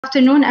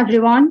Afternoon,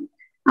 everyone.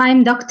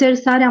 I'm Dr.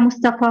 Sara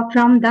Mustafa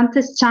from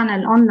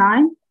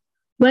DentistChannel.Online.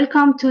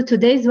 Welcome to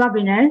today's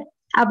webinar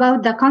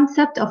about the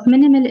concept of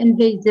minimal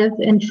invasive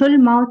in full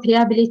mouth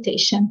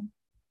rehabilitation.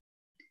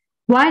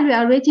 While we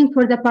are waiting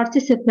for the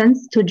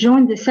participants to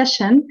join the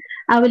session,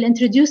 I will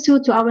introduce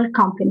you to our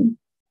company.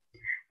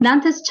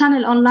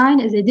 DentistChannel.Online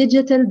is a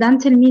digital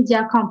dental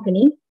media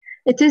company.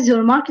 It is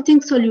your marketing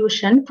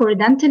solution for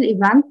dental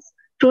events,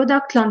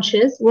 product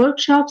launches,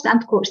 workshops,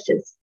 and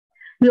courses.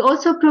 We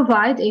also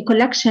provide a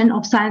collection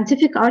of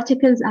scientific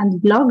articles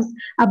and blogs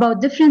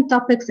about different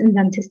topics in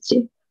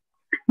dentistry.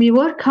 We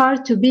work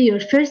hard to be your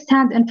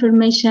first-hand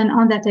information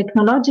on the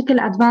technological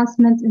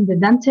advancements in the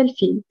dental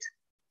field.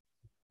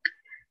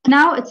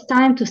 Now it's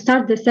time to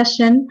start the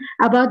session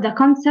about the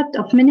concept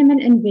of minimal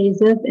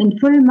invasive in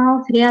full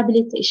mouth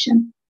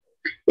rehabilitation.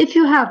 If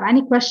you have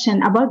any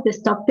question about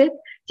this topic,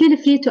 feel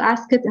free to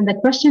ask it in the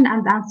question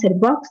and answer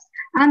box,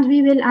 and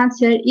we will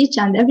answer each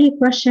and every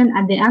question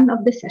at the end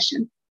of the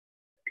session.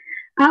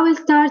 I will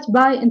start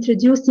by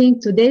introducing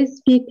today's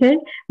speaker,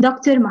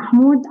 Dr.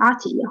 Mahmoud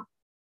Atiyah.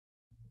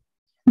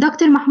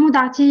 Dr. Mahmoud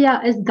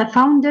Atiyah is the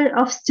founder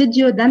of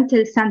Studio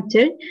Dental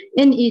Center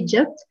in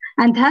Egypt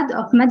and head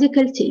of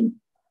medical team.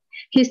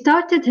 He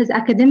started his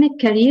academic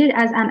career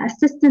as an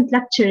assistant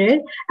lecturer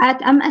at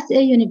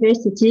MSA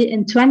University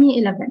in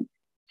 2011.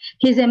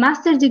 He is a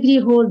master's degree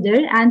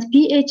holder and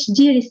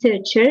PhD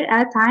researcher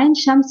at Ain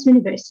Shams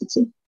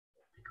University.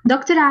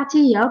 Dr.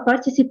 Atiyah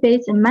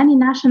participates in many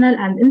national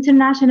and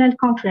international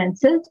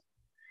conferences.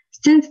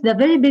 Since the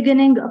very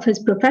beginning of his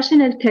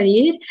professional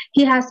career,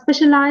 he has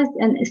specialized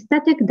in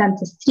aesthetic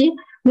dentistry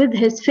with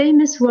his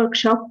famous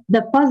workshop,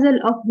 The Puzzle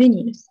of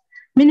Veneers,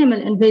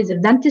 minimal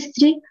invasive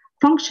dentistry,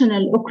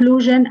 functional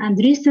occlusion, and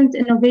recent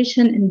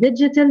innovation in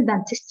digital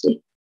dentistry.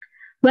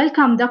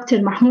 Welcome,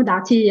 Dr. Mahmoud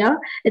Atiyah.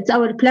 It's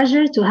our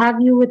pleasure to have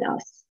you with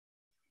us.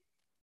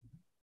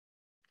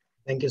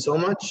 Thank you so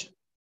much.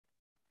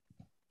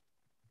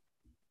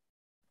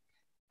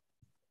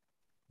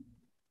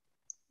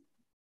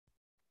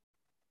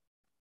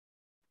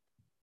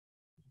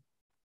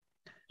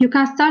 You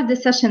can start the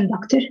session,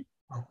 Doctor.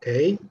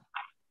 Okay.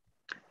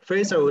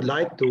 First, I would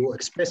like to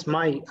express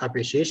my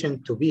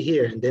appreciation to be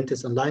here in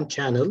DentistOnline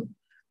channel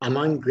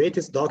among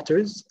greatest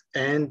doctors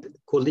and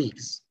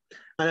colleagues.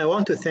 And I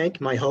want to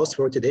thank my host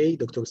for today,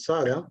 Dr.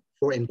 Sara,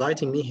 for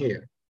inviting me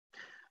here.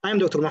 I'm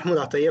Dr. Mahmoud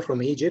Atiyah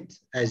from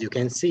Egypt. As you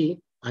can see,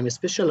 I'm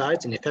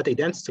specialized in aesthetic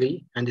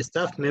dentistry and a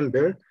staff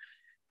member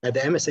at the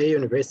MSA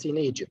University in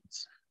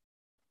Egypt.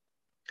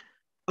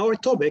 Our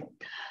topic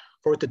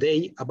for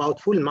today about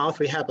full mouth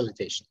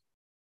rehabilitation.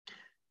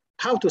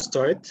 How to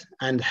start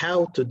and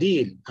how to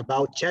deal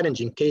about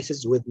challenging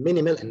cases with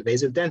minimal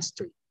invasive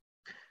dentistry.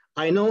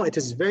 I know it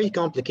is a very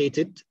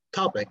complicated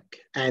topic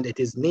and it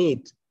is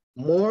need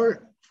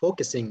more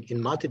focusing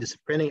in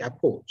multidisciplinary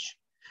approach.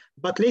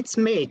 But let's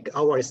make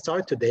our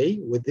start today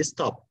with this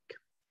topic.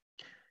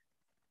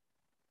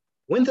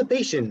 When the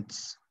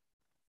patients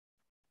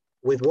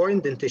with worn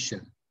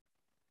dentition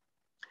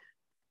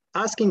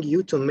asking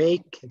you to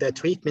make the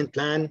treatment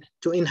plan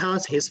to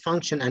enhance his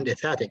function and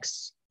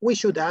aesthetics, we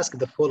should ask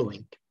the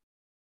following.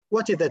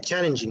 What is the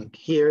challenging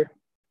here?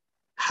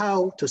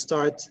 How to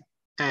start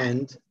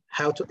and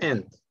how to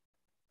end?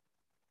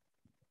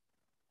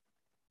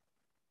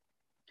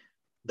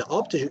 The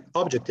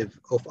objective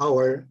of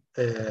our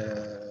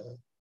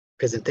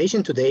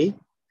presentation today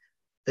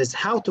is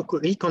how to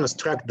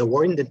reconstruct the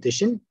worn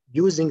dentition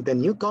using the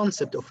new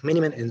concept of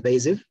minimal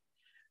invasive,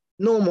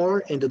 no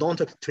more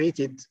endodontic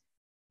treated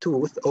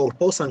tooth or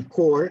pulse and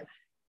core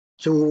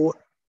to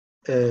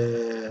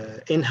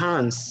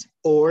enhance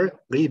or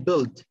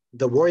rebuild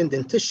the worn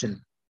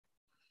dentition.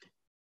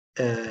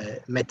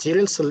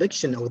 Material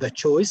selection of the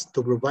choice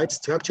to provide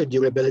structural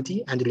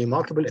durability and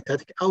remarkable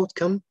aesthetic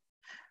outcome.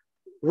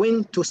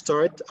 When to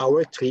start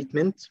our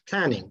treatment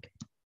planning.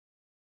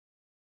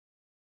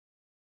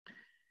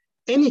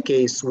 Any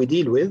case we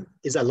deal with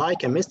is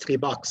like a mystery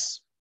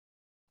box.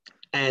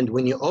 And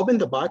when you open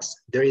the box,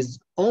 there is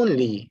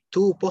only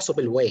two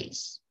possible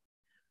ways.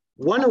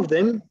 One of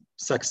them,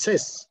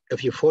 success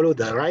if you follow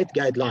the right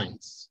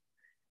guidelines.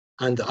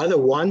 And the other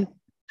one,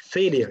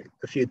 failure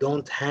if you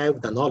don't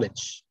have the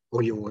knowledge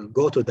or you will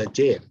go to the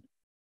jail.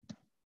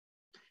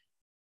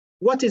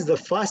 What is the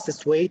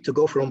fastest way to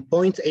go from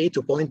point A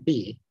to point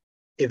B?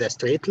 Is a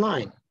straight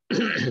line.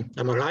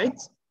 Am I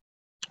right?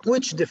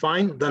 Which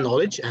define the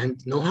knowledge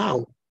and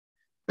know-how.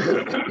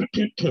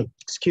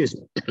 Excuse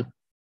me.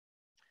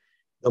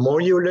 The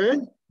more you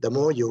learn, the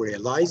more you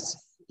realize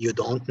you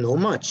don't know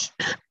much.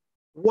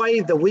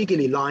 Why the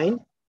wiggly line?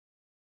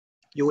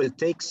 You will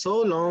take so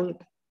long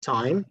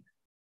time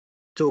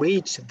to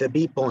reach the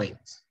B point.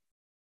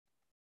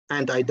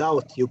 And I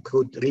doubt you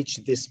could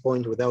reach this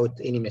point without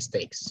any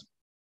mistakes.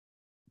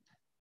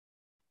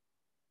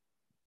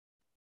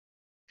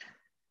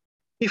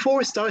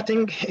 Before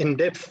starting in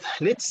depth,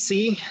 let's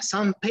see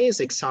some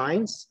basic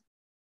signs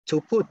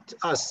to put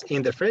us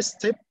in the first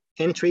step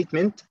in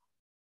treatment,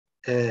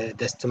 the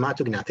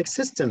stomatognathic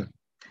system.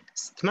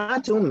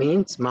 Stomato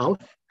means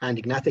mouth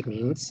and gnathic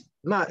means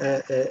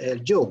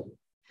jaw.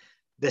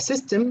 The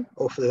system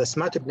of the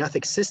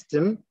somatognathic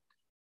system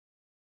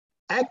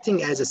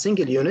acting as a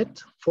single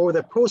unit for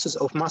the process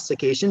of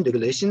mastication,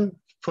 deglutition,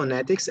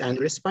 phonetics, and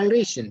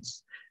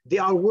respirations. They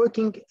are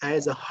working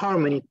as a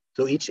harmony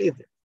to each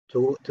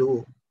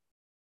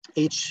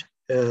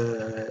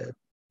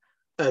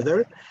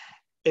other.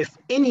 If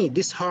any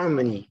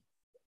disharmony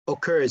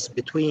occurs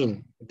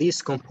between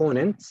these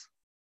components,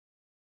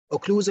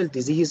 occlusal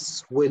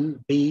disease will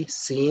be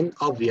seen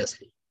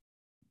obviously.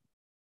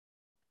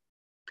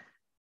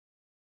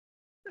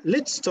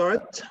 Let's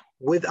start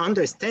with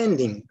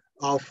understanding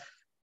of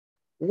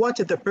what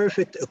the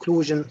perfect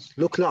occlusions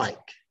look like.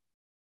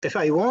 If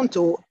I want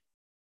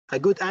a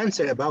good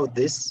answer about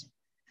this,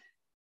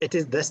 it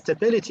is the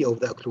stability of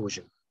the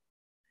occlusion.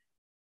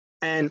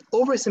 An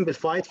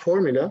oversimplified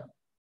formula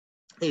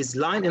is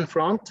line in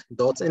front,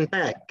 dots in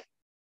back.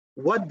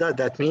 What does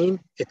that mean?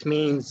 It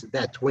means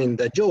that when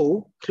the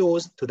jaw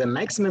closed to the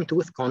maximum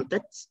tooth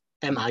contacts,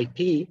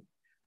 MIP,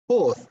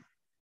 both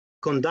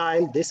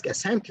condyle disc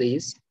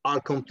assemblies are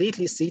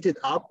completely seated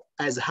up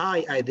as high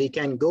as they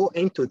can go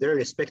into their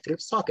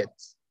respective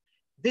sockets.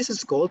 This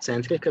is called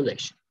centric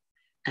relation,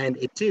 and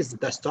it is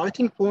the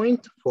starting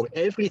point for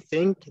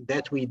everything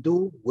that we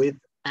do with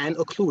an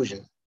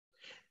occlusion.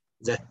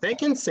 The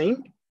second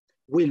thing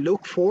we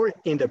look for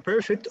in the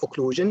perfect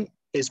occlusion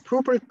is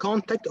proper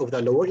contact of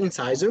the lower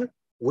incisor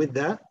with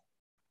the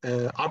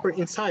upper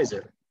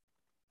incisor.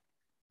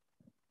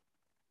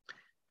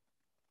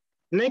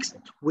 Next,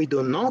 we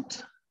do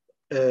not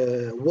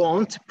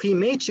want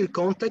premature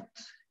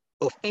contact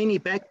of any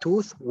back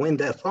tooth when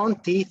the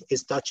front teeth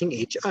is touching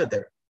each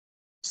other.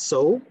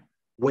 So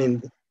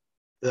when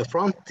the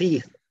front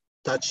teeth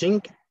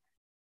touching,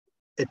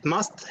 it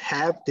must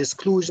have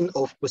disclusion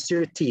of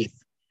posterior teeth,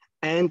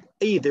 and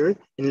either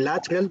in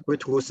lateral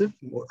protrusive,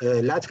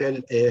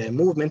 lateral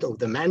movement of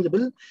the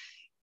mandible,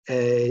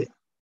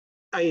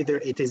 either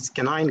it is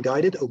canine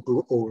guided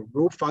or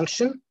group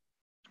function.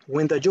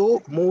 When the jaw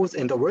moves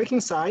in the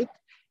working side,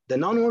 the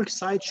non-work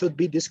side should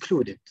be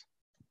discluded.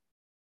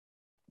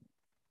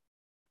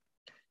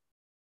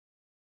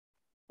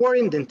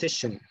 Foreign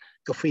dentition.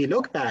 If we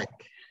look back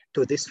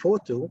to this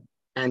photo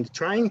and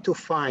trying to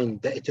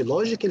find the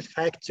etiological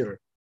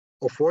factor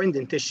of foreign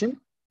dentition,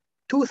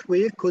 tooth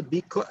wear could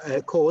be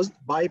caused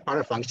by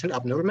parafunctional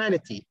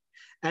abnormality,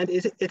 and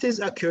it is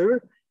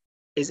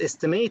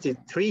estimated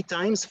 3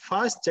 times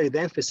faster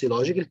than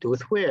physiological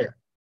tooth wear.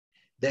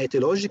 The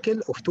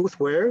etiological of tooth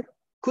wear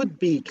could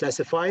be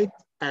classified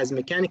as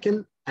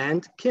mechanical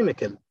and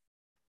chemical.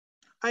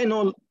 I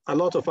know a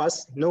lot of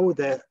us know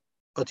the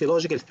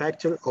etiological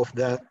factor of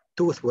the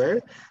tooth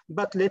wear,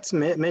 but let's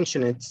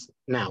mention it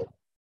now.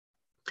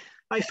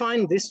 I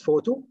find this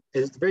photo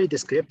is very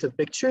descriptive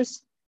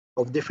pictures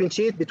of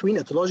differentiate between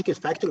etiological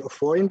factor of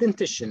foreign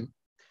dentition.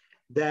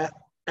 The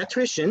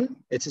attrition,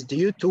 it is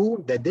due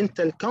to the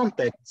dental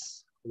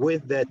contacts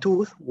with the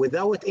tooth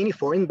without any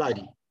foreign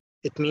body.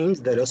 It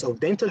means the loss of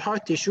dental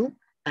hard tissue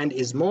and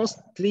is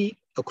mostly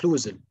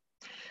occlusal.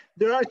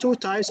 There are 2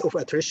 types of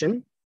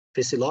attrition,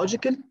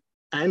 physiological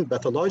and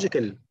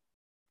pathological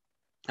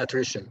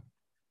attrition.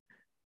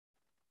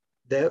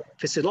 The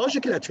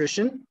physiological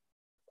attrition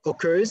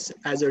occurs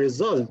as a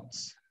result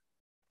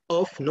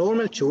of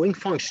normal chewing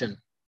function.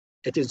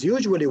 It is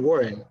usually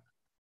worn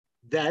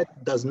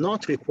that does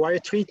not require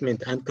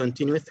treatment and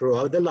continue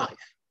throughout the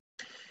life.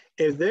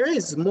 If there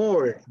is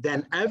more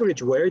than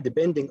average wear,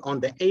 depending on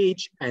the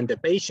age and the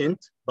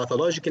patient,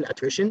 pathological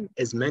attrition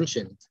is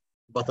mentioned.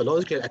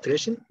 Pathological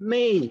attrition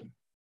may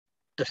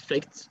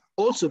affect,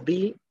 also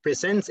be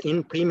present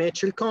in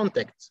premature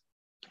contact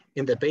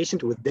in the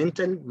patient with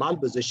dental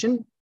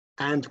malposition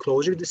and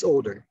closure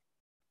disorder.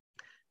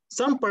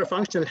 Some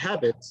parafunctional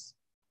habits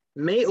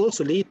may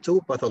also lead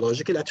to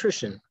pathological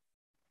attrition.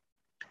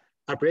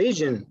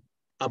 Abrasion,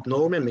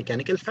 abnormal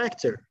mechanical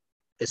factor,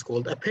 is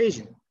called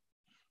abrasion.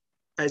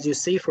 As you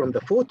see from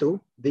the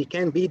photo, they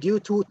can be due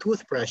to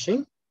tooth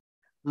brushing,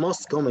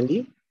 most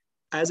commonly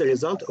as a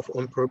result of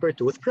improper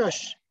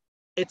toothbrush.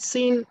 It's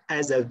seen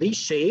as a V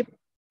shape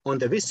on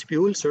the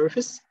vestibule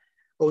surface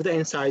of the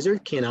incisor,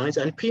 canines,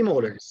 and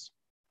premolars.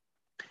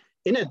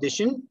 In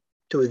addition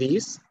to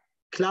these,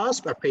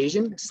 clasp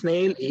abrasion,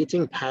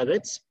 snail-eating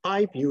habits,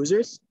 pipe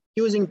users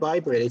using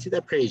pipe-related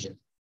abrasion.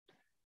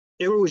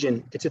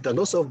 Erosion, it is the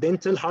loss of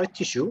dental hard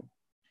tissue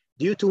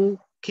due to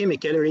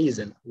chemical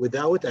reason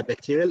without a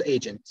bacterial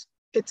agent.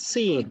 It's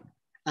seen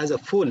as a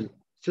full,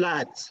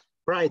 flat,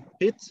 bright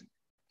pit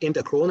in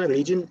the coronal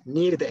region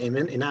near the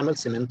enamel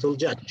cemental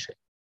junction.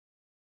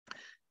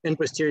 In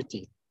posterior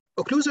teeth,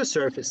 occlusal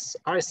surface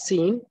are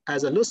seen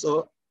as a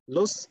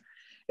loss.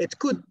 It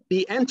could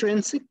be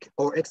intrinsic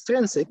or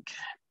extrinsic.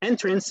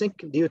 Intrinsic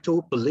due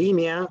to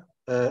bulimia,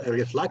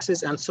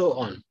 refluxes, and so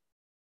on.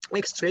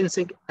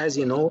 Extrinsic, as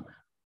you know,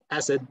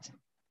 acid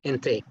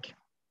intake.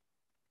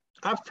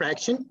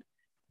 Abfraction,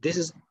 this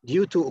is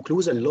due to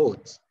occlusal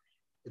loads.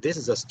 This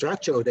is a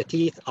structure of the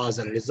teeth as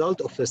a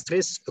result of a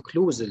stress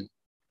occlusal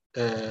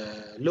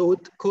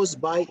load caused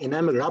by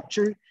enamel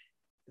rupture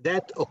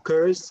that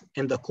occurs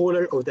in the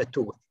collar of the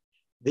tooth.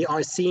 They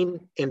are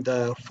seen in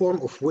the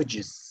form of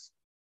wedges.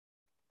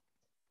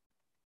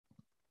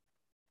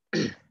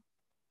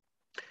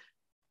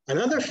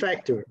 Another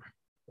factor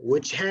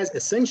which has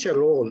essential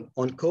role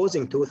on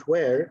causing tooth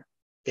wear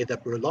is the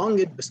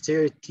prolonged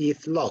posterior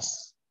teeth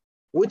loss,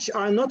 which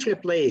are not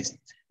replaced.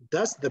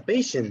 Thus, the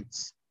patient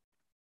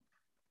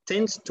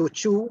tends to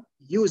chew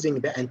using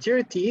the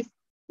anterior teeth,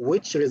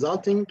 which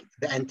resulting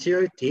the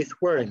anterior teeth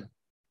wearing.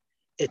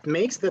 It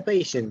makes the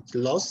patient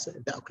lose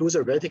the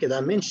occlusal vertical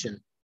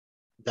dimension.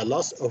 The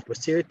loss of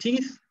posterior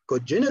teeth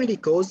could generally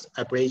cause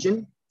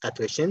abrasion,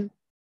 attrition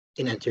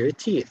in anterior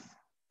teeth.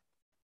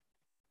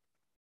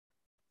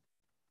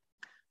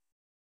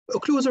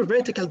 Occlusal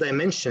vertical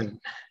dimension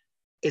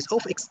is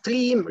of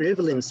extreme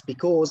relevance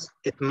because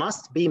it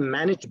must be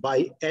managed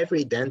by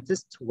every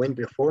dentist when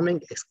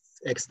performing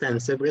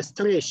extensive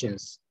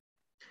restorations.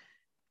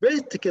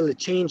 Vertical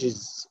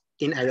changes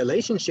in a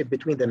relationship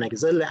between the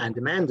maxilla and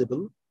the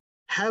mandible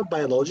have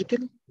biological,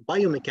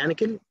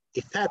 biomechanical,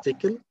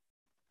 aesthetical,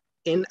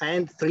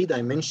 and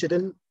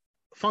three-dimensional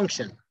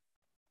function.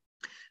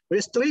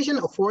 Restoration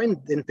of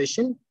foreign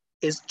dentition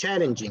is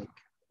challenging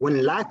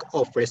when lack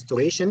of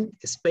restoration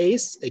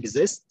space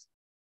exists.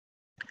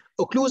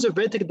 Occlusal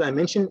vertical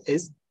dimension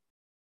is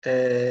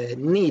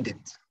needed,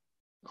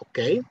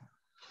 okay?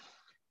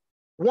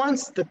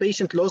 Once the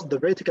patient lost the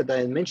vertical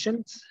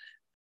dimensions,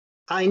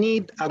 I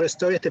need a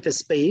restorative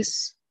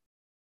space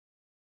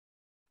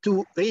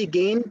to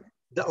regain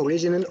the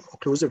original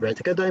occlusal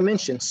vertical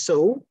dimension.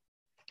 So,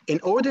 in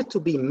order to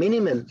be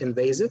minimal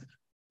invasive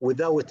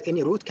without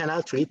any root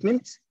canal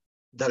treatment,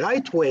 the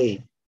right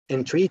way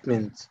in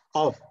treatment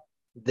of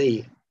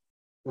the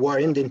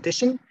worn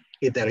dentition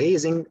is the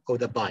raising of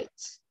the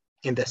bites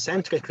in the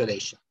centric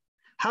relation.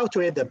 How to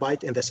raise the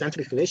bite in the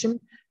centric relation?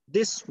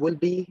 This will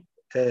be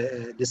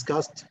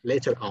discussed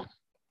later on.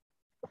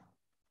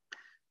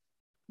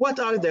 What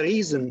are the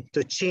reasons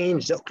to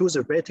change the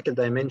occlusal vertical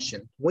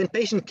dimension? When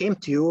patient came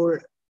to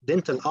your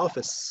dental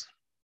office,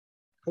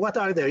 what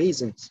are the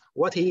reasons?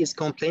 What he is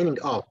complaining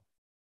of?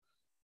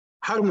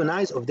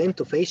 Harmonize of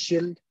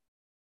dentofacial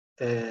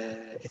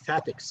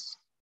aesthetics.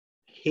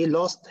 He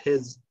lost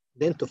his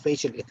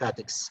dentofacial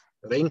aesthetics,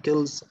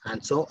 wrinkles,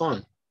 and so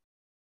on.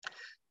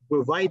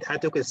 Provide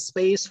adequate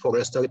space for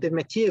restorative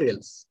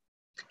materials.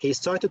 He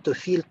started to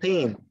feel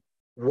pain.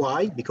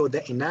 Why? Because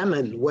the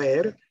enamel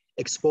wear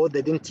exposed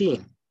the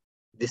dentine.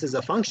 This is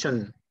a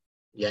function.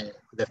 Yeah,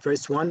 the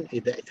first one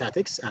is the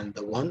aesthetics, and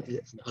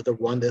the other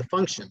one the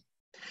function.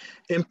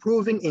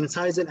 Improving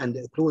incisal and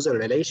occlusal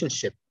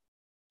relationship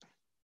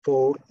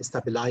for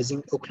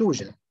stabilizing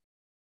occlusion.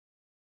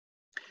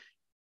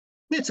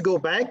 Let's go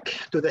back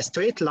to the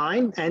straight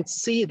line and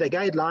see the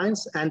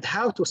guidelines and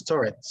how to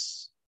start.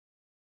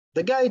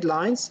 The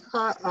guidelines,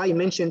 I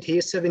mentioned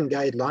here 7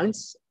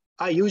 guidelines.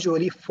 I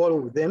usually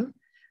follow them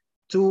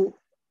to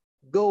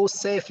go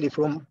safely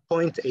from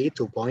point A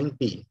to point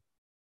B.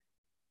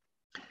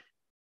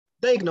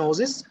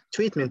 Diagnosis,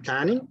 treatment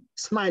planning,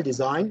 smile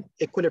design,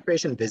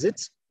 equilibration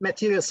visits,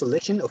 material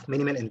selection of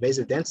minimal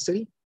invasive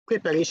dentistry,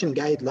 preparation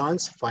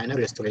guidelines, final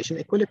restoration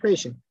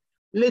equilibration.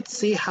 Let's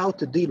see how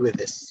to deal with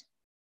this.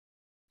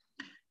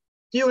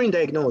 During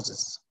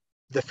diagnosis,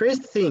 the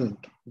first thing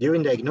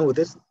during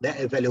diagnosis,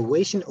 the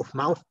evaluation of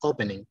mouth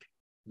opening,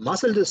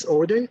 muscle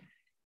disorder,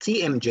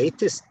 TMJ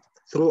test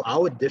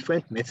throughout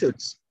different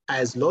methods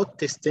as load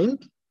testing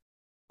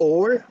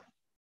or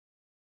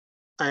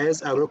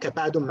as a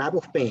Rocabado map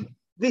of pain.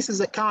 This is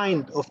a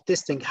kind of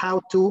testing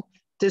how to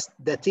test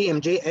the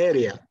TMJ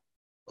area,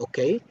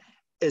 okay?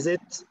 Is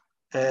it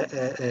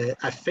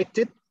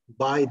affected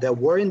by the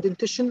worn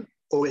dentition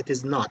or it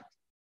is not?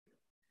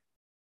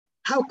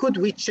 How could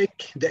we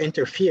check the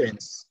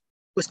interference?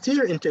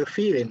 Posterior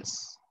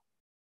interference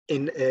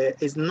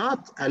is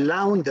not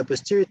allowing the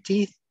posterior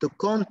teeth to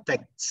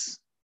contact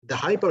the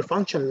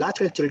hyperfunction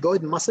lateral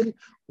pterygoid muscle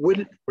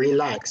will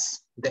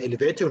relax. The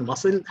elevator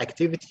muscle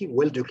activity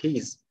will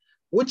decrease,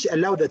 which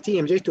allow the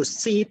TMJ to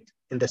sit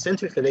in the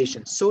centric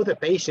relation. So the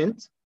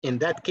patient, in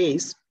that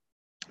case,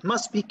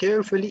 must be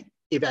carefully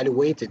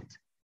evaluated.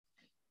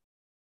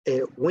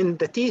 When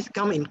the teeth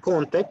come in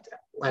contact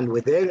and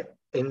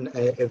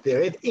if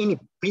there is any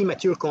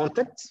premature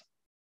contact,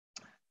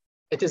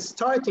 it is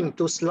starting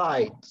to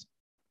slide.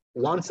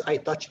 Once I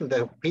touch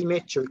the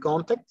premature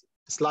contact,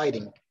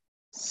 sliding.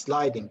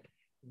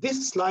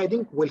 This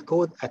sliding will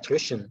cause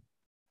attrition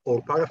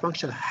or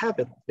parafunction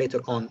habit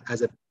later on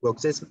as a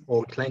bruxism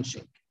or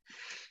clenching.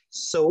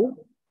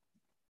 So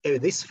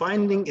if this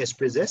finding is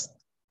possessed,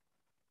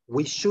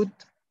 we should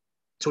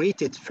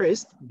treat it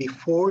first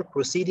before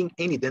proceeding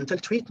any dental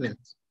treatment.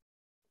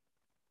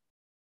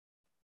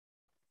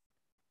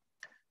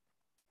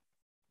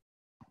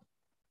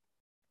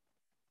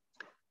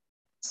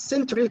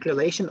 Centric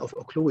relation of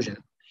occlusion.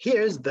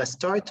 Here's the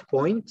start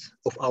point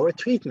of our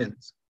treatment.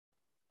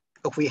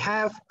 If we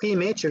have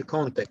premature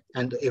contact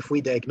and if we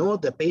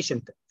diagnose the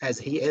patient as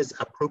he is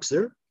a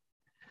bruxer,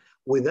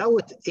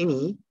 without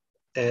any,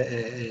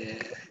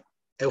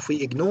 if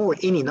we ignore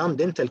any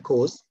non-dental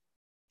cause,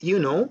 you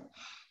know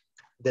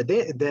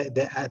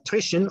the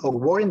attrition or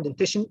worn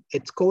dentition,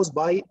 it's caused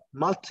by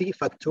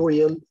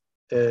multifactorial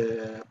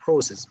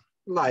process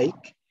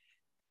like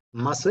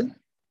muscle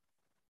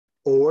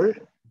or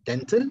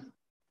dental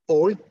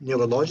or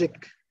neurologic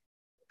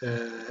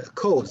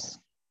cause.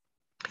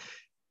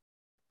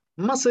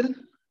 Muscle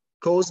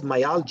cause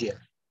myalgia.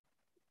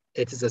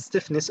 It is a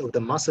stiffness of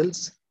the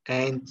muscles,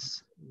 and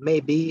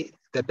maybe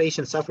the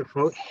patient suffers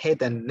from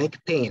head and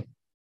neck pain.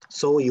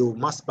 So you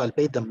must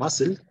palpate the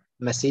muscle,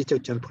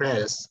 masseter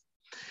temporalis,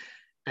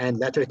 and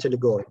lateral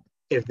pterygoid.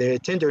 If there is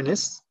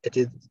tenderness, it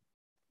is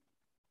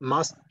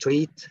must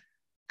treat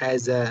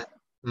as a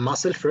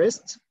muscle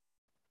first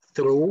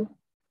through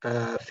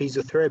a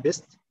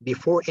physiotherapist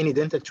before any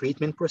dental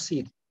treatment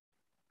proceed.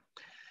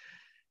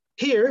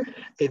 Here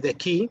is the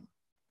key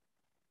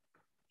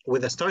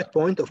with the start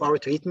point of our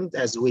treatment,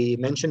 as we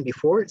mentioned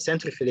before,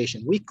 central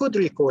filation. We could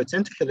record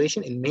central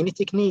filation in many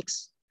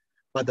techniques,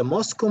 but the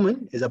most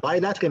common is a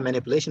bilateral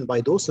manipulation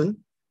by Dawson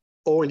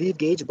or lead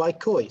gauge by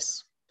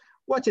Coyce.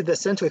 What is the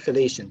central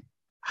filation?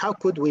 How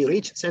could we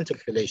reach central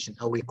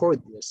filation or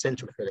record the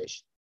central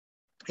filation?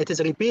 It is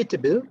a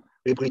repeatable,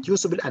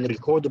 reproducible, and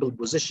recordable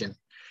position.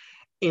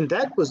 In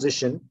that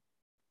position,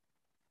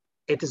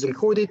 it is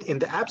recorded in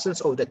the absence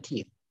of the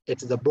teeth.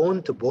 It is a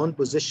bone-to-bone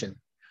position,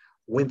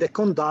 with the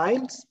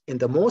condyles in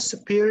the most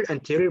superior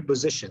anterior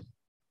position.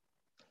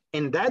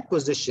 In that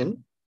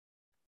position,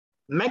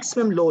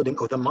 maximum loading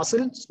of the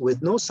muscles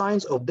with no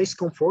signs of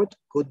discomfort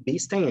could be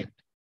sustained.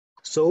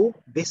 So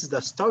this is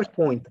the start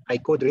point. I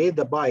could rate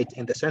the bite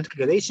in the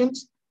central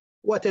relations,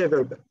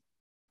 whatever,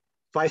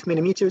 5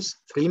 millimeters,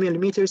 3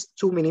 millimeters,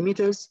 2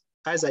 millimeters,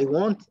 as I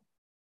want,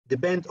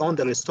 depend on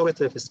the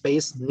restorative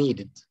space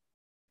needed.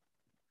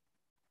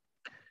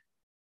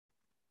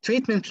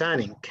 Treatment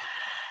planning.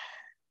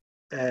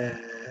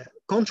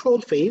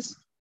 Control phase,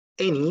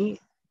 any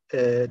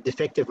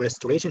defective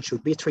restoration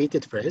should be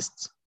treated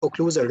first.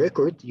 Occlusal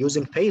record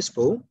using face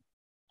bow,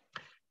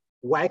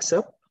 wax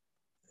up,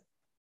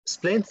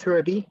 splint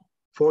therapy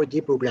for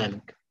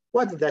deprogramming.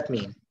 What does that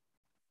mean?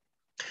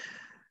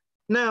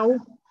 Now,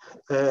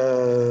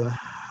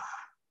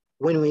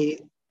 when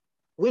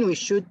we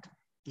should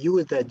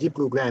use the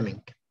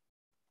deprogramming,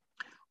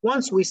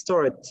 once we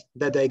start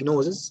the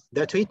diagnosis,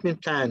 the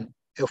treatment plan,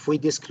 if we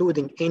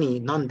discluding any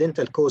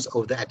non-dental cause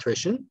of the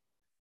attrition,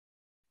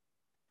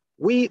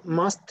 we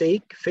must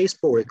take face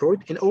bow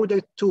record in order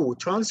to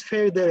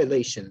transfer the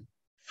relation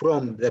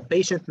from the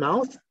patient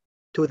mouth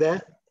to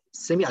the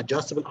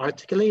semi-adjustable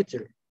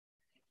articulator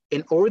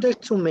in order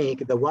to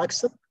make the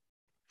wax up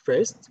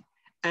first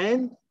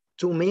and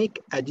to make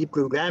a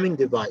deprogramming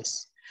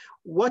device.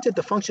 What is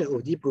the function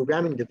of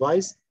deprogramming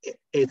device?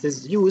 It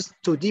is used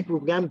to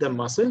deprogram the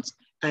muscles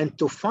and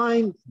to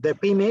find the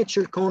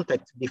premature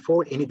contact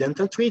before any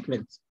dental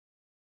treatment.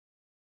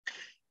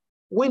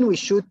 When we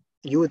should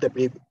use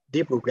the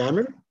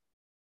deprogrammer,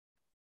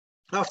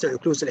 after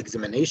occlusal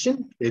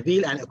examination,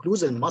 reveal an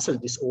occlusal muscle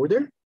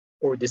disorder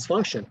or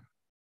dysfunction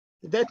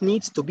that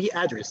needs to be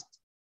addressed.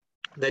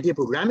 The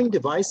deprogramming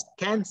device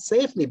can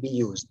safely be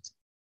used.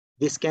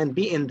 This can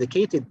be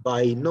indicated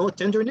by no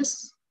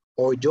tenderness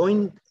or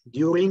joint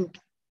during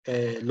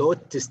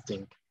load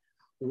testing,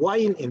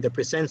 while in the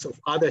presence of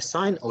other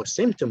signs or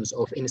symptoms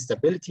of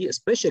instability,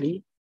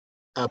 especially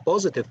a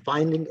positive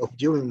finding of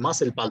during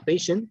muscle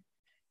palpation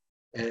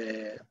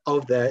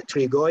of the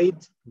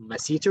pterygoid,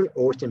 masseter,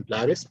 or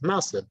temporalis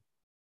muscle.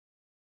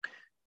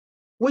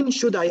 When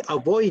should I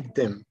avoid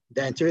them?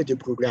 The anterior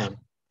deprogram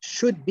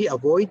should be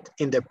avoided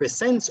in the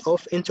presence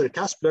of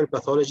intercapsular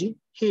pathology.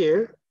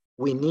 Here,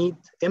 we need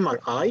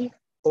MRI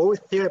or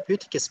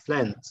therapeutic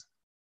splint.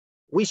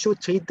 We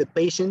should treat the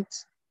patient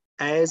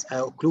as an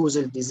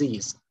occlusal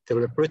disease,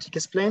 therapeutic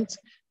splint,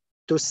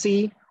 to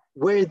see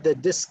where the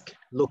disc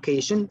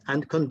location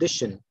and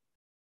condition.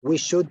 We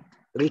should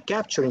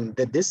recapturing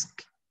the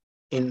disc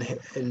in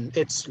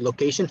its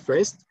location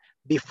first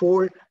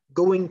before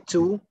going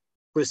to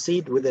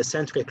proceed with the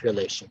centric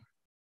relation.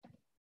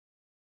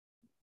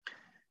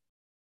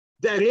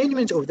 The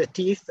arrangement of the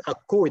teeth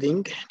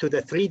according to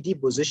the 3D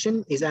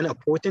position is an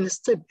important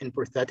step in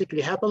prosthetic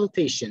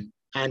rehabilitation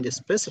and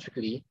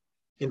specifically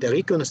in the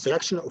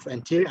reconstruction of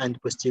anterior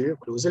and posterior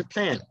occlusal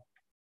plane.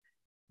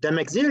 The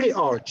maxillary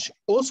arch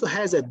also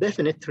has a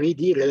definite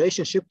 3D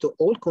relationship to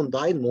all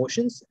condyle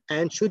motions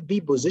and should be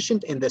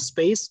positioned in the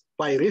space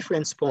by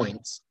reference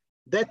points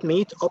that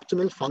meet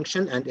optimal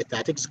function and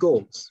aesthetics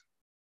goals.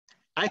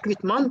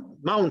 Accurate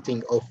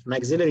mounting of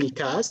maxillary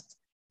cast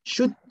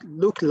should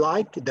look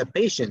like the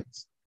patient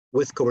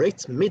with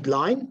correct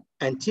midline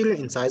anterior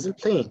incisal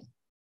plane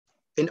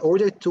in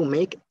order to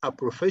make a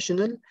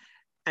professional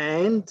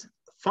and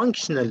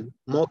functional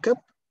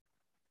mock-up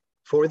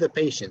for the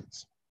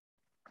patient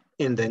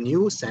in the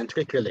new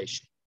centric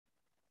relation.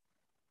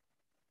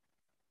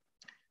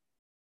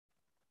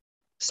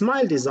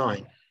 Smile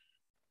design.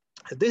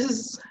 This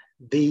is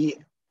the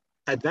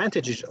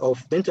advantage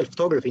of dental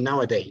photography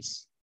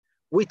nowadays.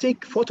 We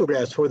take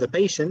photographs for the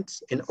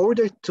patients in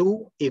order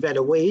to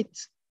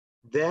evaluate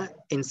the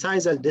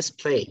incisal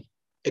display.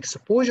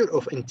 Exposure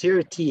of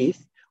anterior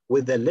teeth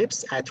with the lips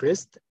at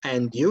rest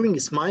and during a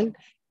smile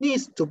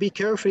needs to be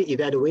carefully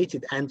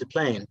evaluated and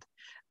planned,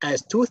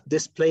 as tooth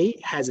display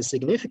has a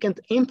significant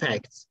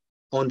impact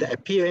on the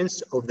appearance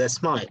of the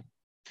smile.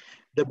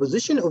 The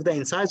position of the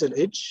incisal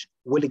edge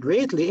will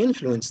greatly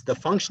influence the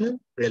functional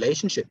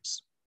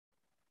relationships.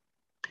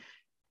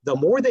 The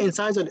more the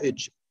incisal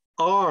edge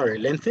are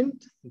lengthened,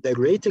 the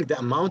greater the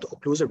amount of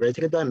occlusal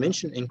vertical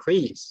dimension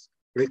increase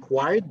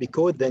required,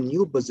 because the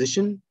new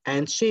position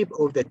and shape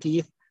of the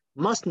teeth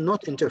must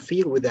not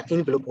interfere with the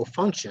envelope of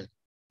function.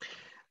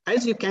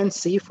 As you can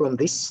see from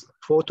this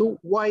photo,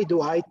 why do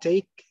I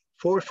take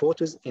 4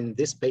 photos in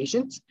this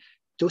patient?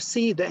 To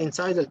see the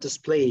incisal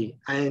display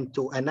and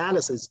to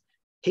analysis,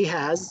 he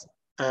has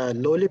a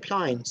low lip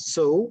line,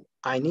 so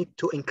I need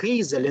to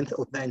increase the length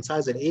of the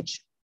incisal edge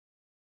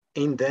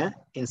in the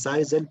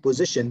incisal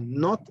position,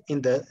 not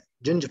in the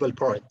gingival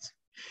part.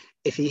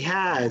 If he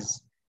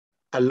has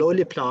a low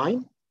lip line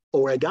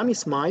or a gummy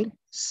smile,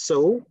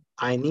 so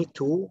I need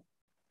to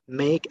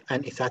make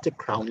an emphatic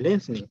crown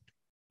lengthening.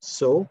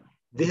 So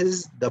this is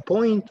the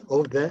point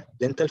of the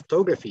dental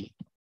photography.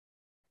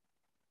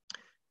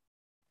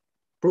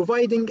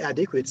 Providing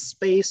adequate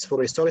space for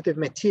restorative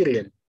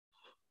material.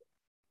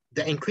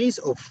 The increase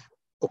of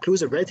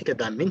occlusal vertical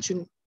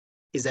dimension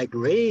is a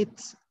great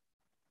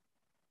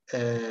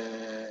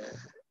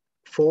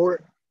for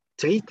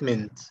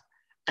treatment,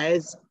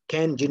 as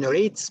can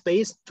generate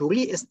space to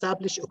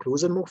re-establish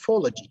occlusal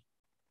morphology.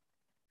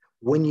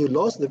 When you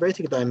lost the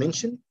vertical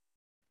dimension,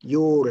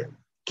 your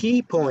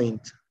key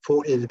point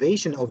for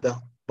elevation of the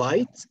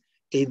bite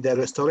is the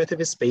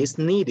restorative space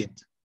needed.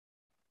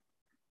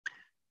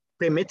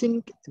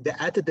 Permitting the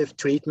additive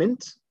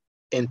treatment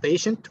in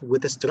patient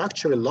with a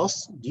structural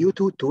loss due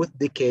to tooth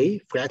decay,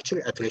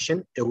 fracture,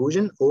 attrition,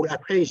 erosion, or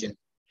abrasion.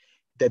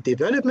 The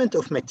development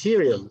of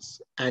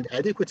materials and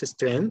adequate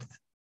strength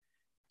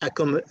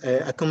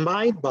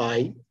combined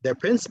by the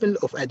principle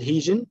of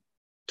adhesion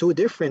to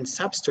different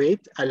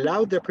substrate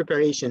allow the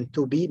preparation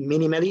to be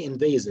minimally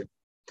invasive.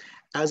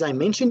 As I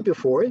mentioned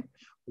before,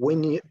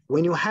 when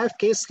you have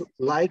case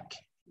like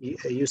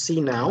you see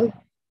now,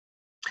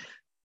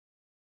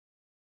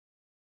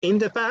 in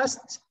the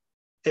past,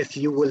 if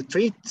you will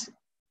treat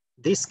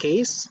this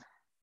case,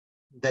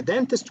 the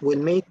dentist will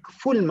make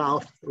full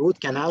mouth root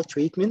canal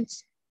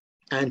treatments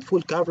and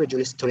full coverage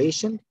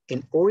restoration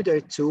in order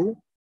to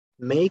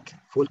make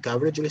full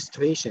coverage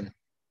restoration.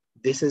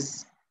 This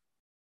is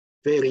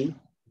very,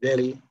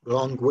 very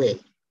wrong way.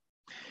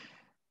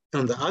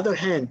 On the other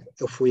hand,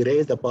 if we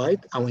raise the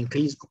bite or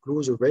increase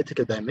occlusal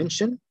vertical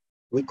dimension,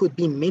 we could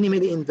be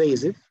minimally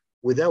invasive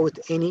without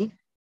any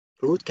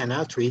root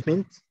canal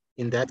treatment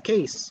in that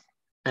case.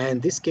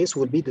 And this case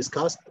will be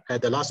discussed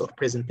at the last of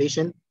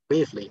presentation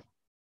briefly.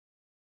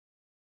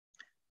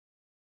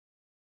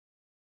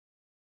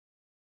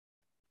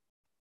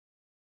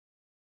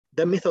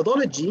 The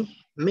methodology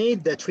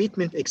made the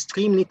treatment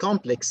extremely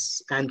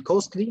complex and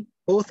costly,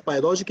 both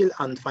biological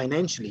and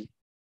financially.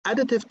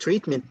 Additive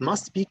treatment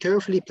must be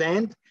carefully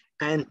planned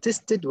and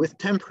tested with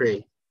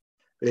temporary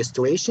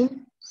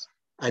restoration,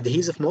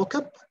 adhesive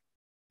mock-up,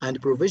 and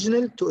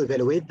provisional to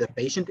evaluate the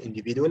patient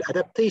individual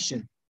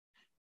adaptation.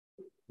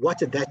 What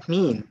did that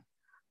mean?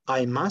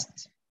 I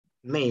must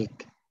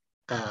make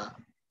a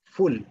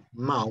full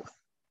mouth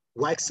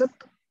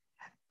wax-up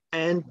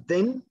and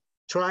then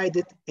tried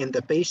it in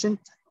the patient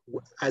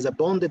as a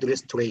bonded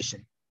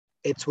restoration.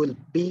 It will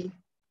be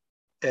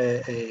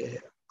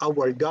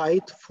our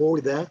guide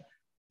for the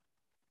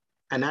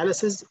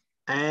analysis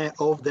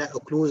of the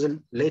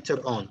occlusal later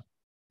on.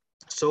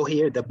 So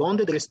here, the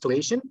bonded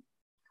restoration,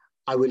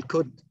 I will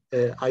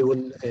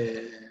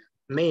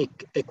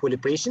make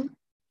equilibration,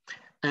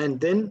 and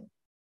then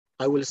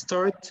I will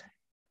start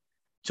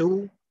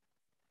to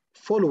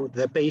follow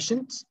the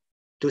patient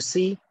to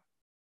see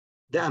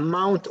the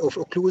amount of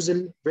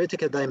occlusal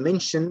vertical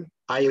dimension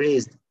I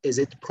raised. Is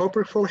it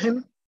proper for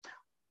him?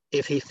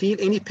 If he feel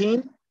any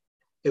pain,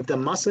 if the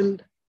muscle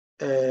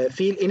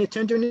feel any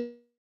tenderness,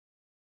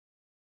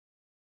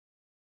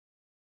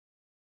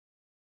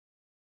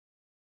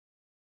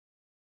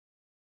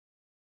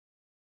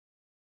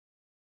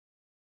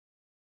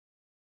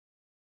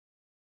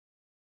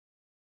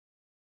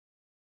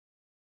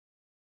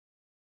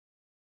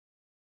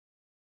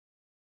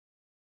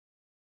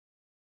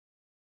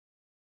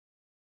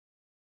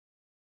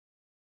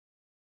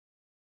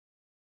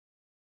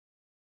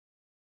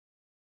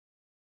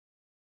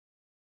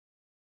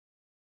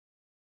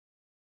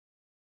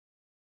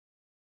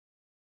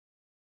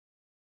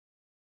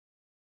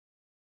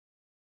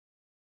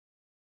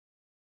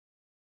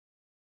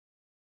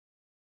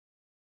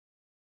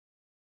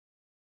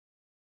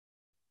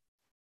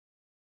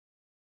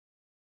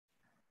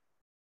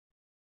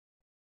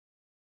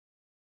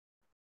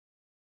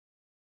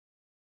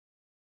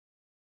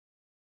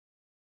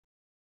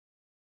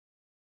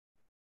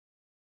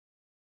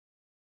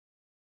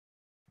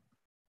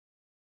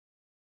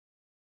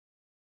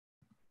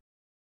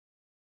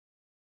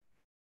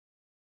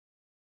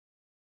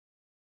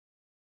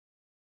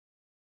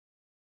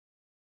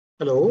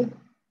 hello?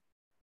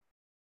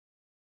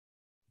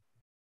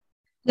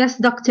 Yes,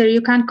 doctor,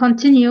 you can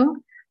continue,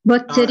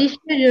 but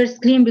reshare your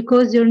screen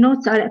because your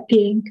notes are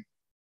appearing.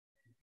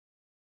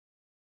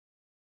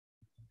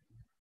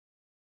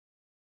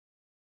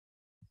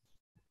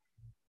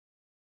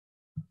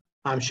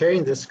 I'm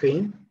sharing the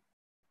screen.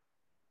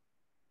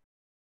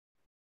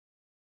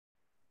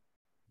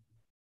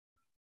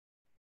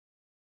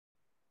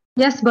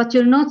 Yes, but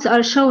your notes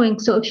are showing,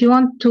 so if you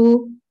want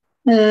to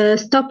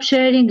stop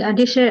sharing and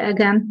reshare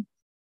again.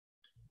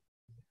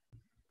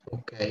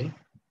 Okay.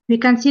 We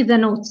can see the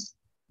notes.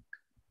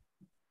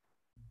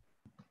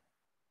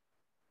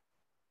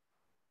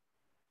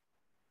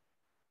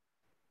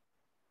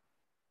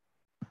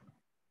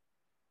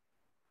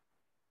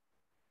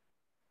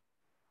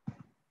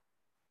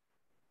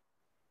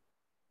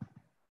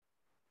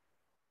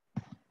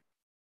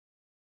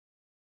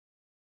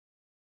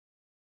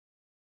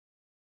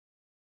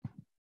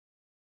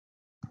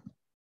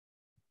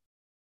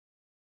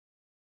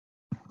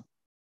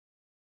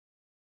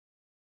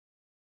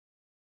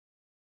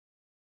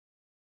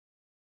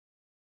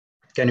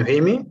 Can you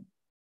hear me?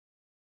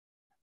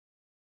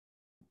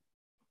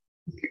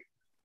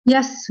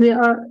 Yes,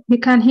 we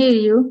can hear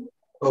you.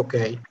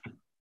 Okay.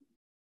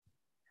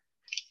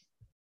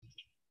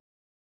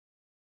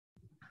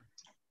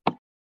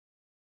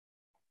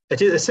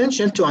 It is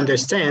essential to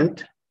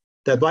understand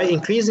that by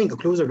increasing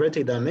occlusal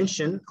vertical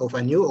dimension of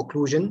a new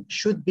occlusion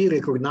should be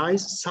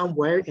recognized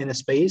somewhere in a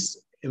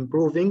space,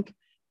 improving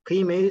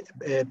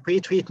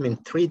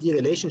pre-treatment 3D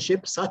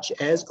relationships such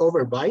as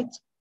overbite,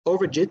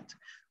 overjet,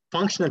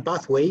 functional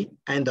pathway,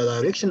 and the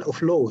direction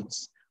of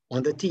loads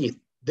on the teeth.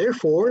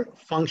 Therefore,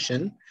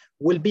 function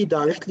will be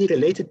directly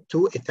related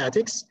to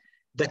aesthetics.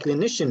 The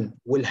clinician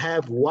will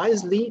have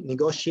wisely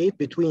negotiate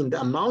between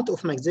the amount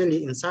of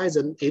maxillary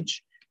incisal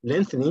edge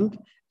lengthening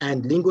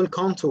and lingual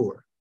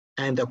contour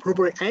and the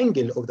proper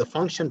angle of the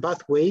function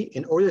pathway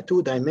in order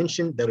to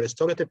dimension the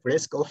restorative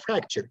risk of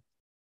fracture.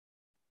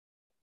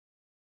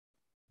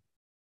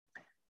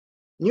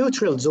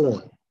 Neutral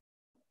zone.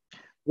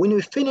 When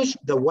we finish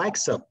the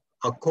wax up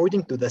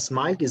according to the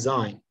smile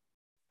design,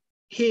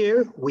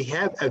 here we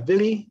have a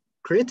very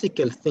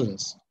critical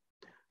things,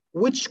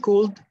 which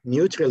called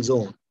neutral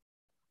zone.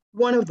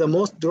 One of the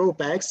most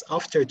drawbacks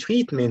after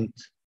treatment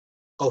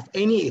of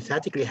any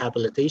aesthetic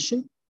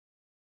rehabilitation,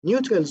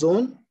 neutral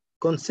zone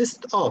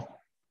consists of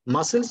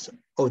muscles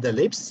of the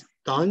lips,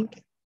 tongue,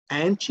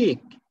 and cheek,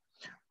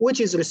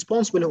 which is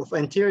responsible for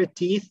anterior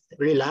teeth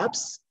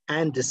relapse,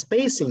 and the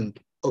spacing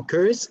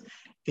occurs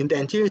in the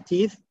anterior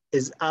teeth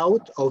is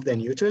out of the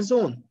neutral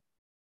zone.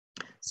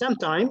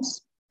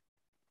 Sometimes,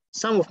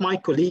 some of my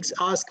colleagues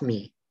ask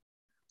me,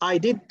 I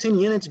did 10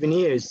 unit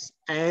veneers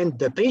and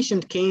the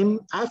patient came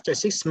after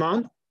 6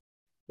 months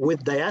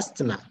with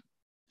diastema.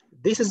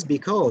 This is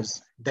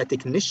because the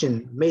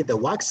technician made the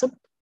wax up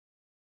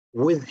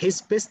with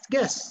his best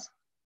guess,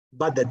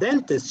 but the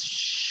dentist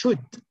should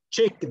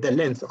check the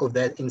length of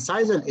the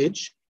incisal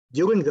edge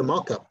during the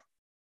mock-up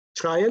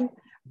trial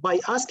by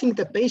asking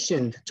the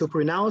patient to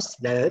pronounce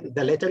the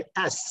letter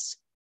S.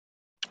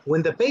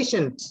 When the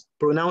patient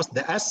pronounced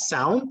the S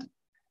sound,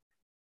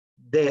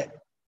 the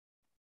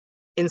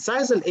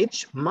incisal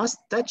edge must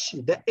touch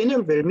the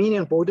inner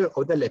vermilion border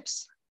of the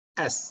lips,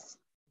 S,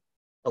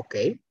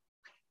 okay?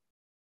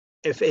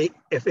 If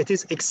it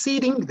is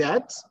exceeding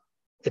that,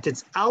 it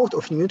is out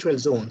of neutral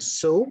zone.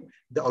 So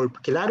the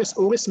orbicularis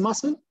oris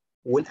muscle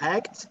will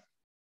act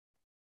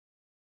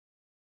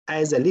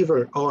as a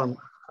lever arm,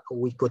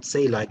 we could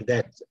say like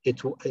that.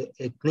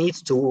 It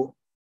needs to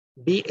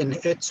be in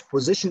its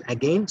position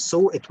again,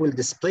 so it will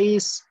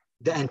displace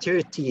the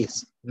anterior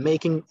teeth,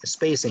 making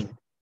spacing.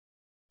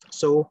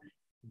 So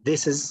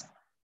this is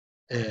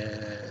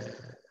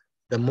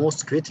the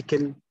most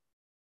critical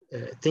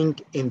thing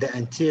in the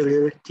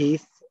anterior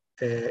teeth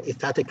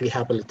aesthetic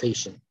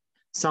rehabilitation.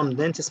 Some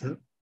dentists,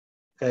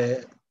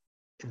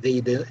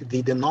 they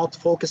do not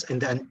focus in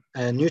the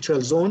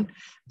neutral zone.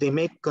 They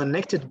make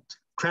connected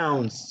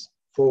crowns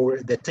for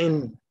the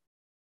 10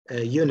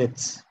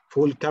 units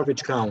full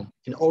coverage crown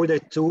in order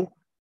to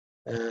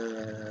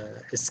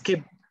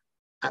skip,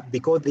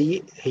 because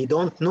he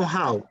don't know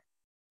how.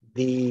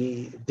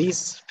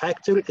 This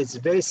factor is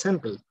very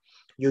simple.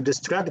 You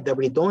distract the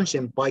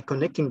periodontium by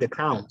connecting the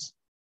crowns.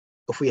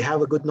 If we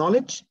have a good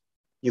knowledge,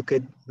 you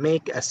could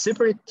make a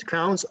separate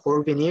crowns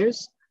or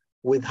veneers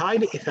with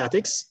highly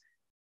aesthetics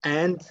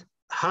and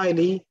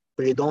highly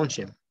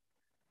periodontium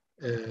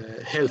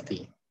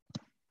healthy.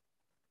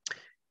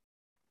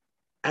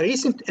 A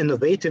recent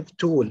innovative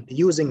tool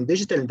using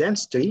digital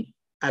dentistry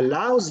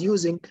allows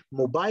using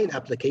mobile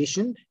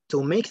application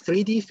to make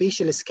 3D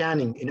facial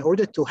scanning in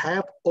order to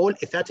have all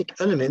aesthetic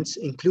elements,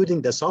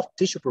 including the soft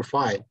tissue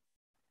profile.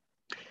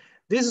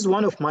 This is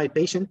one of my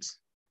patients.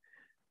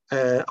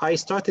 I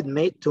started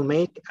to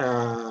make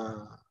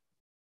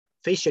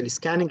facial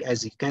scanning,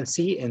 as you can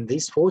see in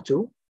this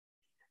photo.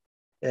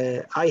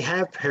 I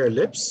have her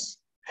lips,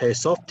 her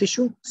soft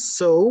tissue,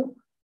 so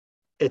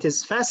it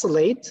is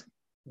facilitate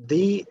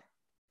the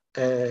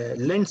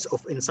length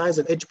of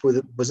incisal edge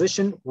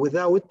position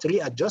without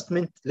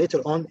readjustment later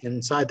on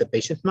inside the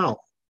patient's mouth.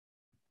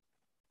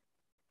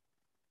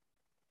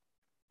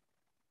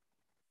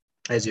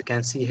 As you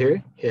can see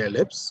here, hair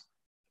lips,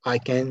 I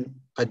can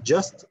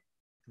adjust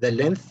the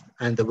length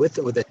and the width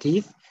of the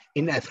teeth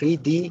in a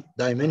 3D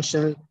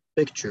dimensional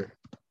picture.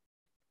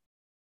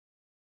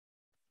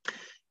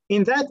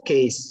 In that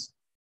case,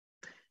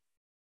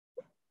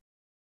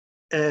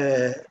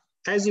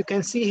 as you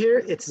can see here,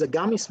 it's a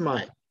gummy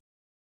smile,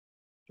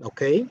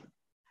 okay?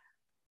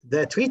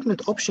 The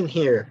treatment option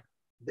here,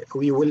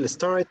 we will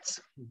start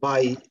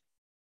by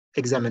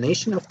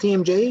examination of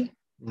TMJ,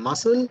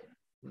 muscle,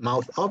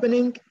 mouth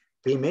opening,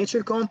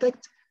 premature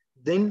contact,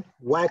 then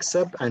wax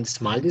up and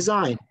smile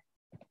design.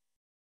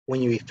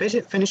 When we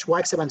finish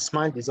wax up and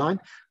smile design,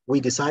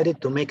 we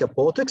decided to make a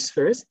Botox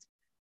first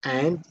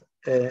and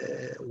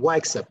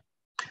wax up.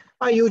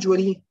 I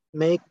usually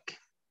make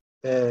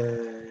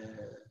the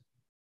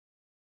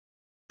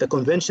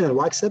conventional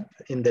wax up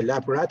in the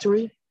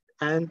laboratory,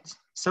 and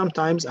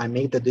sometimes I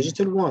make the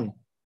digital one.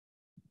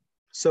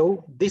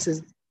 So this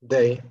is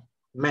the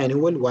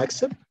manual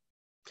wax up.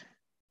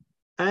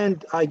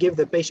 And I give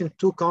the patient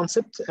two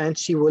concepts and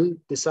she will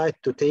decide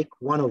to take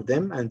one of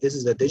them, and this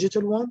is the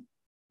digital one,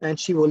 and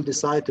she will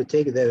decide to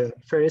take the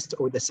first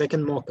or the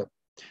second mock-up.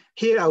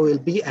 Here I will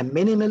be a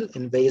minimal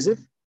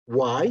invasive.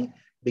 Why?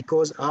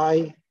 Because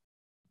I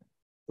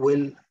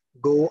will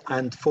go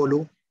and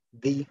follow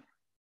the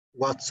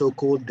what's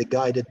so-called the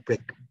guided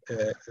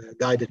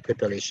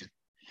preparation.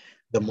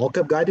 The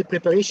mock-up guided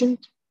preparation,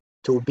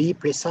 to be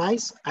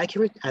precise,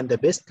 accurate, and the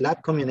best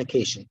lab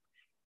communication.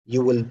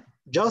 You will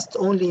just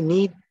only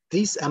need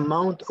this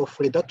amount of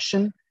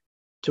reduction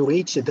to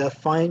reach the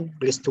fine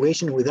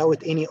restoration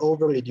without any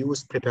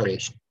over-reduced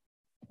preparation.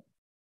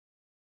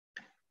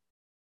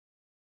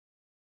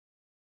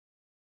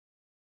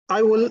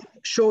 I will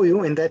show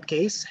you in that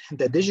case,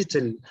 the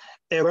digital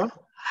era,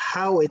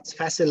 how it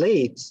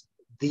facilitates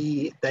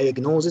the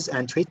diagnosis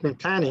and treatment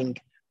planning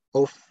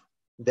of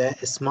the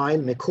smile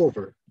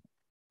makeover.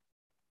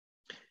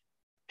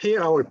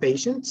 Here our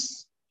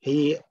patients,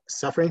 he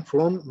suffering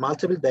from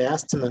multiple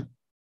diastema.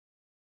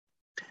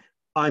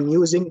 I'm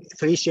using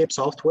 3Shape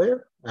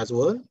software as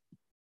well.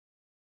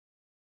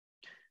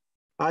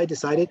 I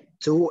decided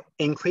to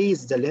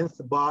increase the length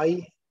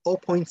by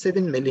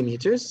 0.7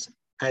 millimeters.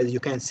 As you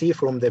can see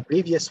from the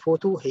previous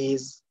photo, he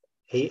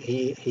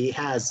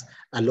has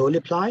a low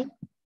lip line.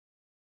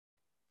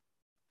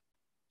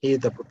 Here's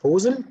the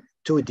proposal,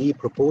 2D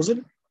proposal.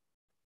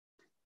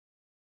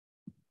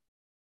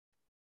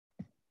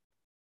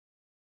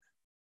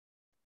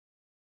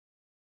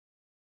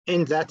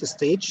 In that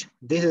stage,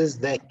 this is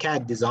the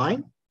CAD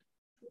design.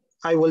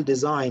 I will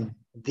design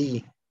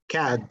the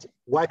CAD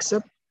wax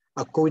up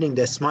according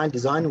to the smile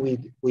design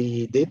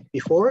we did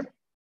before.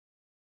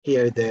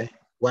 Here the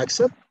wax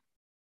up.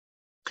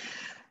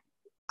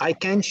 I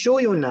can show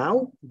you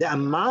now the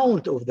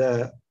amount of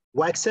the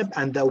wax up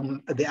and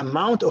the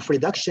amount of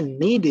reduction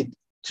needed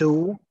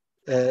to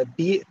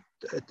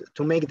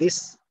make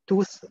this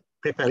tooth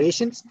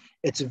preparations.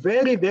 It's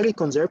very, very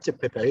conservative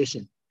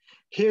preparation.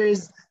 Here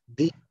is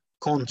the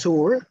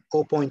contour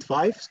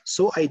 0.5,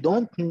 so I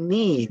don't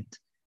need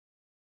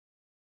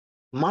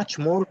much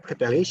more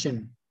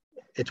preparation.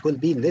 It will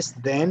be less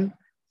than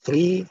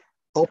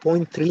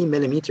 0.3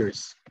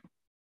 millimeters.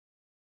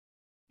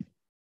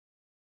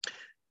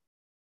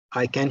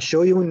 I can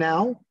show you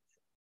now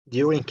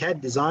during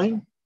CAD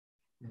design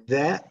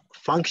the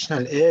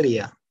functional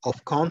area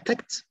of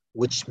contact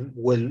which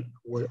will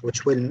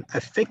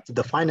affect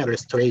the final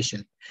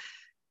restoration.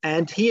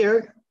 And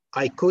here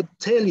I could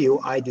tell you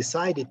I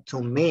decided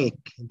to make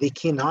the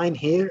canine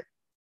hair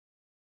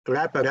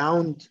wrap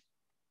around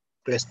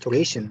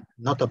restoration,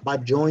 not a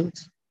butt joint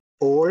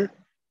or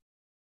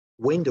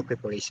window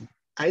preparation.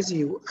 As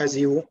you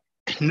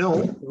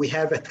know, we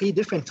have 3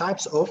 different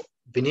types of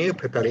veneer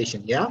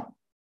preparation, yeah?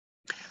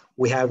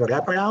 We have a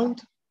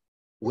wraparound,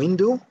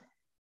 window,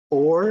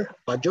 or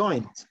butt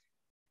joint.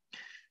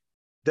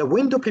 The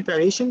window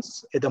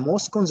preparations are the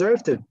most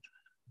conservative,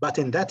 but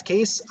in that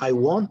case, I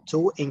want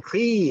to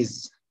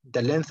increase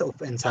the length of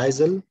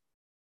incisal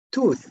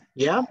tooth,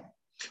 yeah?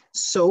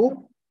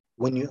 So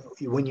when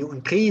you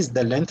increase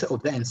the length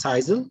of the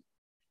incisal,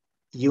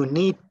 you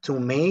need to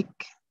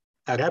make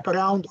a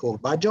wraparound or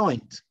butt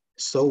joint.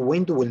 So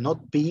window will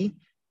not be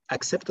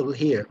acceptable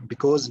here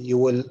because you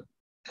will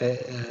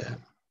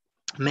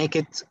make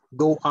it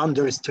go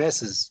under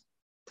stresses.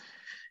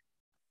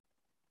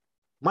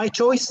 My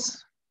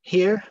choice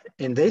here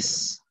in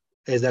this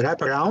is a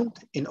wraparound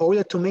in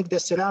order to make the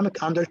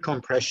ceramic under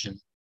compression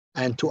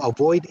and to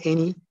avoid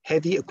any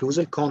heavy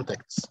occlusal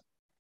contacts.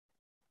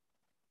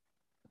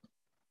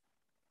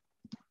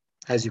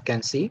 As you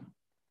can see,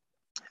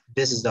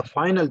 this is the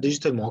final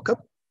digital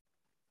mock-up.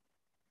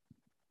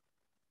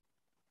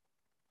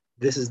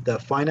 This is the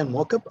final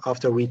mock-up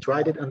after we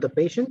tried it on the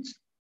patient.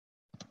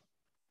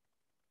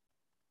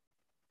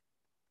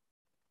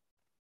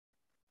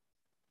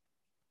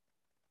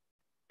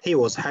 He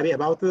was happy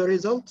about the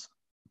result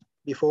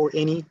before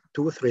any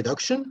tooth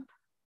reduction.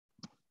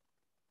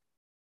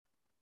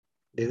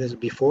 This is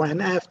before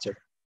and after.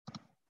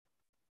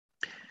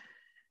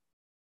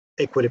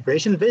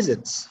 Equilibration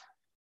visits.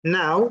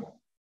 Now,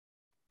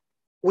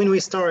 When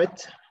we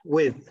start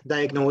with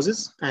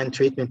diagnosis and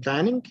treatment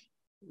planning,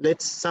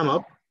 let's sum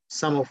up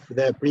some of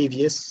the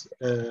previous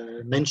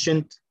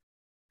mentioned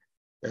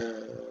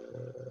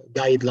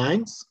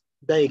guidelines.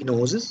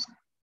 Diagnosis,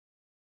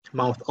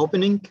 mouth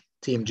opening,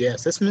 TMJ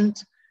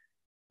assessment,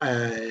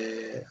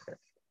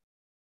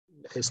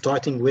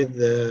 starting with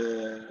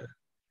the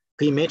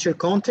premature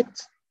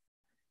contact,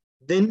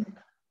 then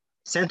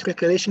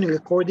centric relation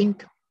recording,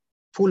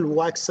 full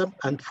wax-up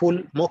and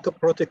full mock-up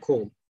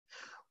protocol.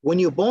 When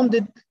you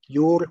bonded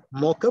your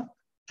mock-up,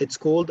 it's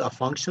called a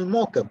functional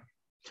mock-up.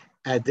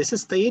 At this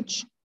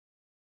stage,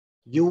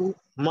 you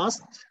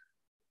must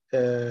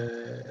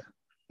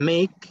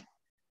make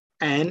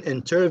an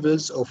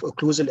intervals of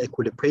occlusal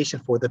equilibration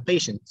for the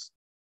patients.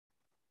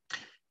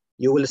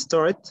 You will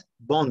start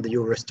bond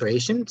your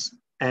restorations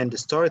and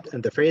start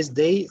on the first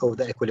day of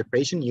the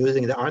equilibration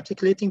using the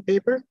articulating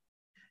paper.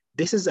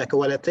 This is a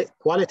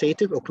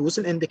qualitative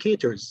occlusal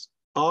indicators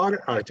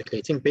are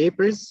articulating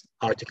papers,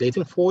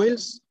 articulating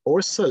foils, or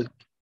silk.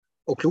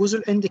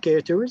 Occlusal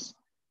indicators,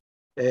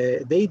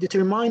 they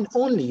determine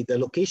only the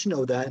location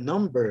of the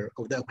number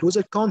of the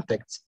occlusal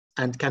contacts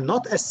and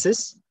cannot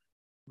assess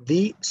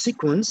the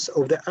sequence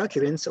of the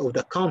occurrence of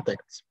the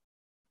contacts.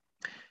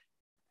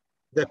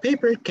 The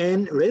paper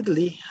can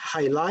readily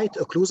highlight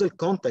occlusal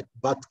contact,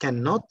 but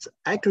cannot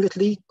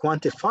accurately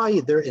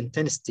quantify their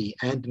intensity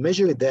and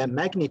measure the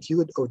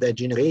magnitude of the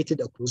generated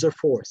occlusal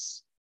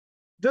force.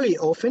 Very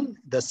often,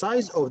 the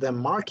size of the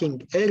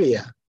marking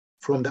area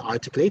from the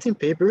articulating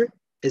paper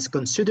is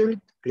considered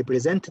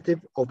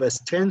representative of the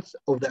strength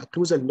of the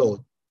occlusal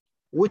load,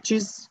 which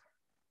is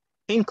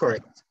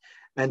incorrect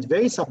and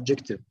very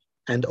subjective.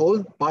 And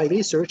all by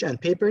research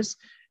and papers,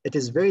 it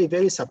is very,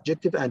 very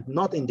subjective and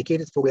not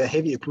indicated for the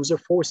heavy occlusal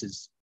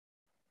forces.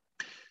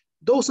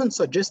 Dawson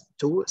suggests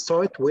to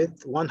start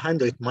with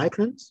 100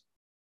 microns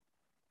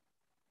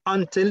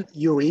until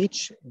you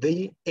reach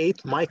the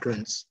 8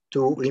 microns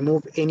to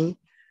remove any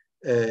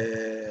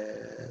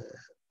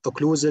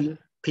occlusal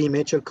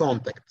premature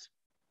contact.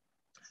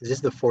 This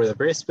is for the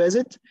first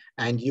visit,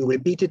 and you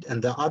repeat it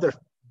in the other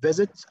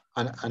visits,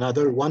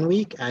 another 1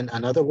 week and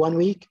another 1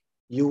 week.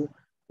 You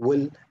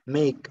will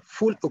make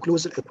full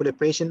occlusal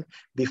equilibration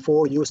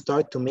before you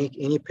start to make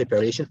any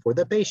preparation for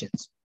the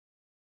patients.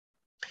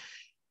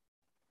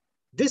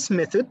 This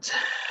method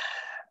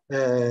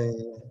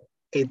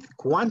is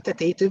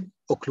quantitative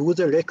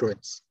occlusal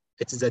records.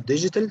 It is a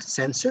digital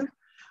sensor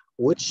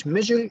which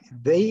measure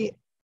the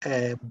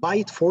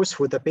bite force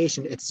for the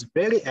patient. It's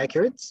very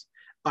accurate.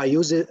 I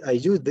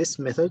used this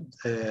method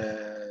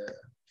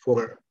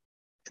for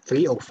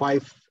 3 or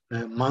 5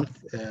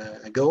 months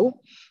ago.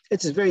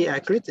 It's very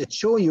accurate. It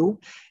shows you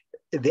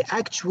the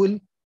actual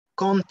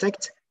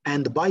contact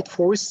and bite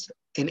force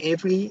in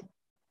every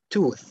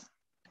tooth.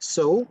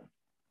 So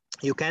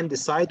you can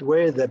decide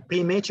where the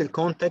premature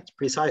contact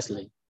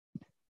precisely.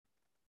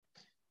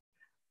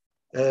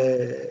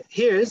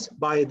 Here's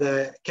by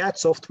the CAT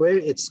software,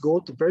 it's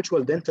called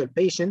virtual dental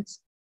patients.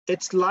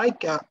 It's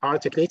like an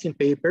articulating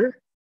paper.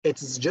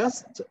 It's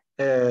just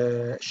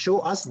show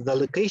us the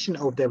location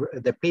of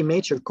the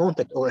premature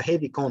contact or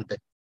heavy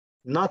contact,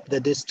 not the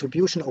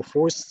distribution of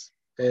force.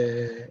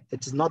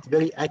 It's not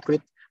very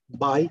accurate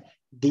by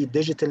the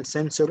digital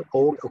sensor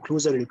or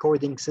occlusal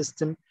recording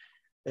system.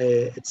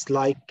 It's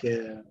like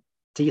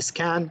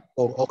T-scan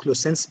or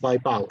OccluSense by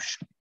Bausch.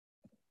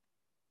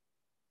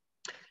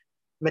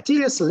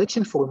 Material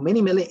selection for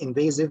minimally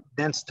invasive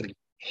dentistry.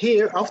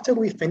 Here, after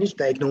we finish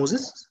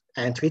diagnosis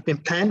and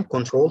treatment plan,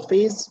 control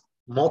phase,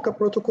 mock-up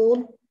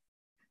protocol,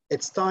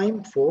 it's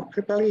time for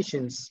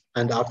preparations.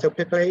 And after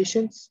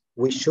preparations,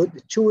 we should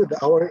choose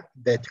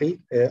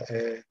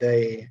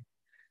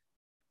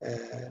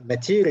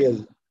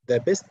material, the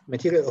best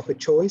material of a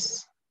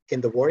choice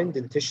in the warren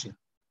dentition.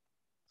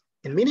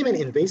 And minimal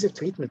invasive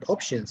treatment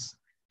options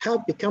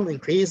have become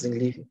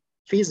increasingly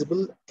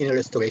feasible in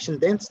restoration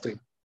dentistry.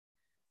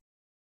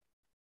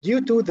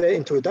 Due to the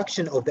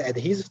introduction of the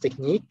adhesive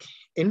technique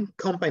in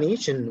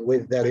combination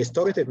with the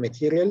restorative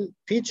material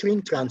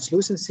featuring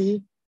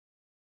translucency,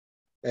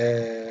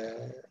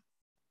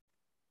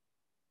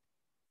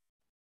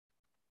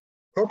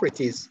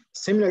 properties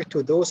similar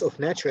to those of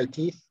natural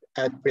teeth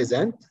at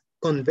present,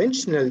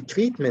 conventional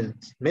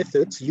treatment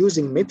methods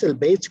using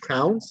metal-based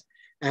crowns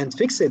and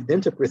fixed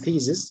dental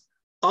prostheses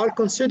are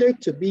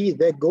considered to be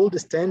the gold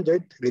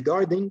standard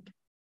regarding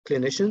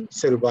clinician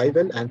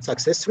survival and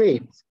success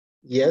rate.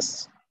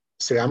 Yes,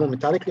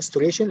 ceramo-metallic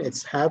restoration,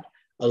 it's have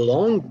a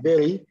long,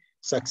 very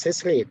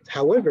success rate.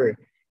 However,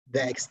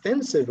 the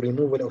extensive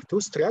removal of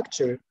tooth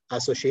structure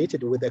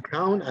associated with the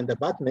crown and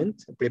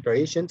abutment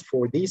preparations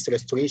for these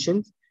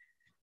restorations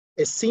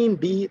is seen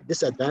be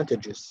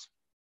disadvantageous.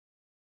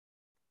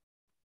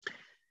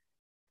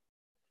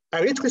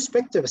 A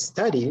retrospective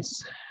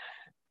studies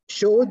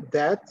showed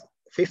that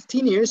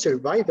 15-year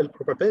survival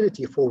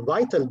probability for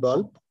vital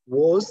bulb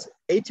was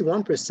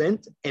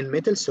 81% in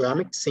metal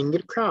ceramic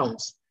single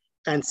crowns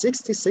and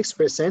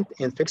 66%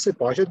 in fixed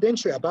partial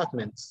denture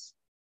abutments.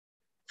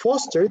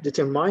 Foster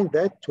determined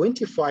that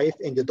 25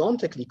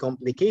 endodontically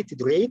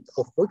complicated rate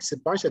of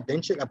fixed partial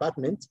denture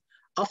abutment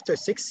after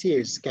 6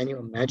 years. Can you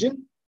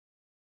imagine?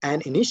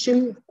 An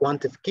initial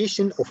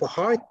quantification of a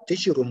hard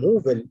tissue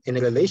removal in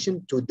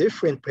relation to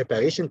different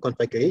preparation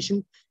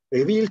configuration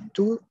revealed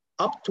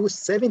up to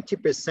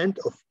 70%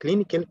 of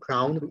clinical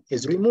crown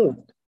is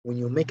removed. When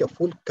you make a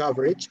full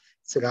coverage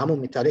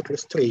ceramo-metallic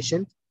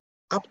restoration,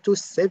 up to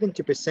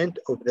 70%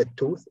 of the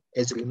tooth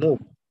is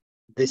removed.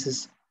 This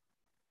is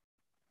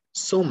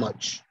so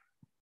much.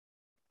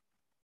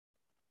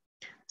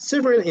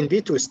 Several in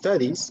vitro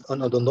studies on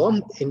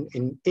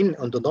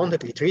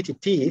endodontically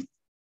treated teeth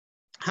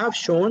have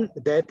shown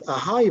that a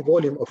high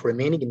volume of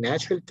remaining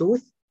natural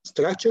tooth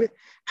structure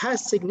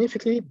has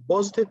significantly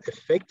positive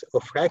effect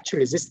of fracture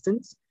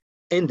resistance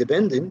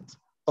independent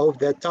of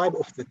the type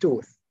of the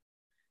tooth.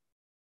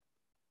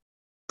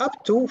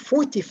 Up to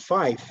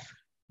 45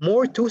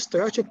 more tooth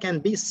structure can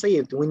be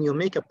saved when you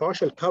make a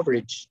partial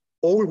coverage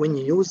or when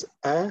you use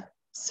a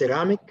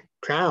ceramic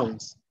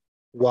crowns.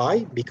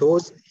 Why?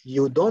 Because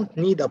you don't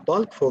need a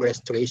bulk for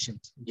restoration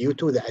due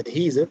to the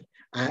adhesive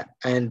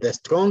and the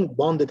strong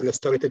bonded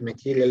restorative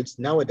materials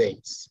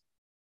nowadays.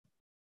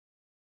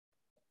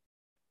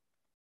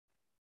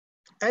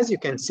 As you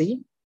can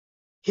see,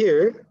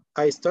 here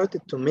I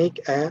started to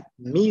make a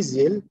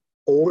mesial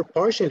or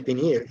partial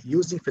veneer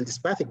using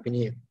feldspathic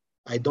veneer.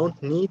 I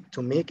don't need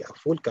to make a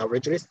full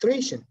coverage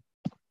restoration.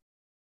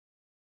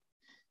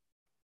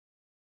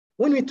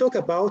 When we talk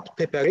about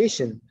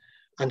preparation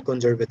and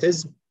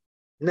conservatism,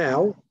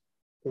 now,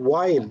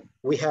 while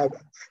we have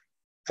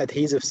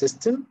adhesive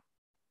system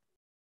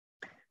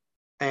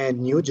and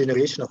new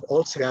generation of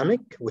all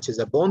ceramic, which is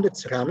a bonded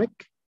ceramic,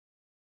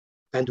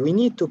 and we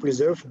need to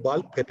preserve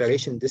bulk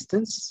preparation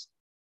distance,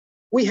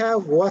 we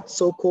have what's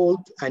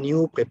so-called a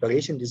new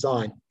preparation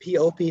design,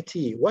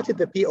 POPT. What is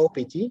the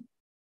POPT?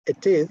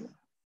 It is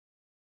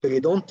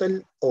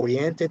periodontal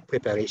oriented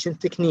preparation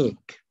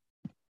technique.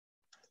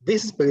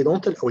 This is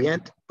periodontal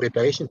oriented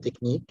preparation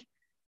technique.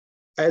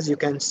 As you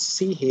can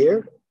see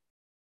here,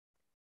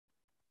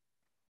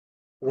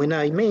 when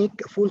I make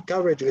full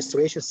coverage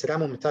restoration,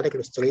 ceramo-metallic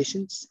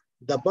restorations,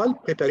 the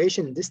bulk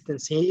preparation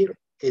distance here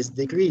is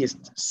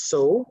decreased.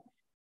 So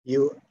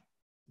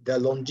the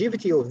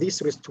longevity of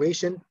this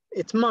restoration,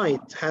 it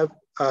might have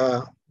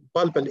a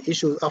pulpal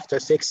issue after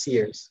 6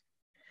 years.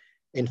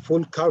 In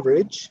full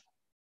coverage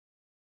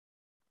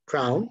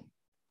crown,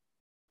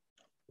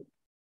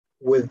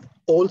 with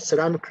all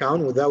ceramic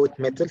crown without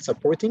metal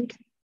supporting,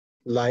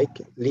 like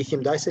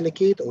lithium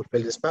disilicate or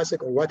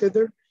feldspathic or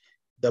whatever,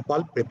 the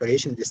bulk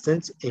preparation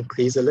distance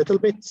increase a little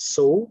bit,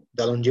 so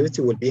the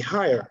longevity will be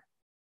higher.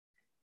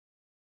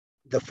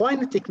 The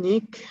final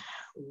technique,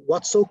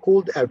 what's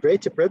so-called a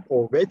vertiprep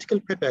or vertical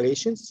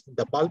preparations,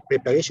 the bulk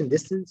preparation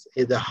distance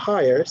is the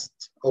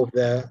highest of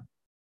the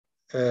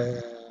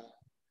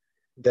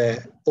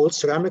all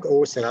ceramic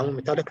or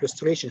ceramo-metallic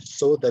restoration,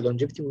 so the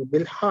longevity will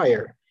be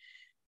higher.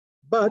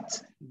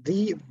 But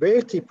the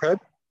vertiprep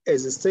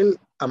is still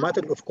a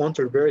matter of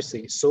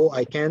controversy, so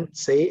I can't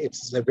say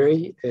it's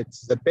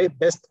the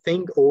best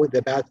thing or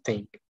the bad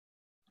thing.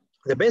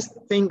 The best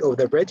thing of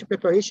the vertical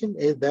preparation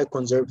is the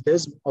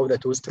conservatism of the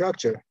tooth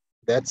structure.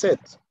 That's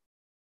it.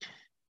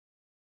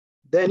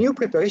 The new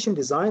preparation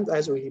designs,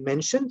 as we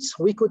mentioned,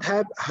 we could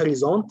have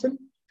horizontal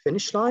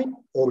finish line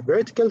or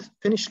vertical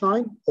finish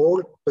line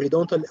or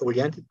periodontal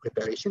oriented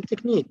preparation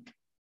technique.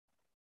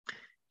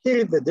 Here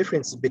is the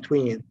difference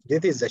between,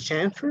 this is the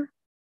chamfer,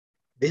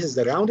 this is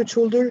the rounded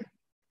shoulder,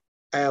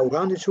 a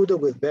rounded shoulder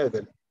with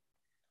bevel.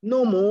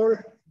 No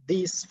more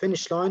these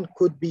finish line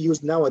could be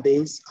used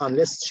nowadays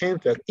unless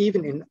chamfer.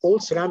 Even in all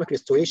ceramic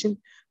restoration,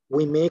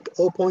 we make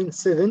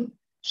 0.7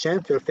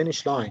 chamfer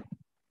finish line.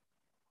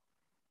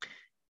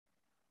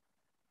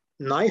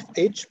 Knife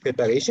edge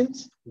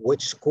preparations,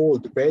 which is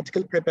called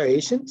vertical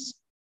preparations,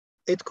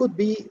 it could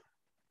be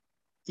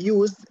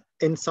used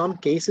in some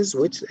cases,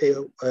 which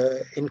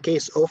in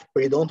case of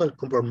periodontal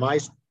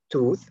compromised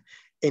tooth,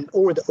 in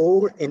order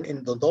or in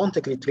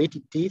endodontically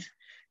treated teeth,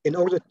 in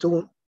order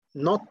to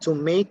not to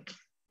make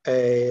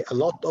a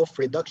lot of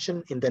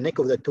reduction in the neck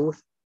of the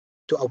tooth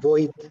to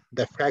avoid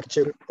the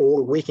fracture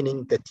or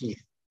weakening the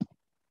teeth.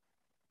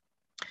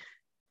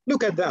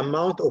 Look at the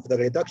amount of the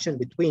reduction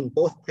between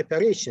both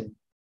preparation,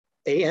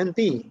 A and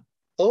B.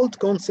 Old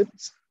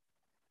concepts,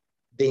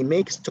 they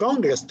make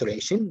strong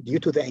restoration due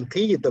to the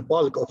increase the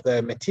bulk of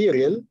the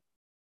material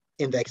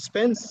in the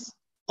expense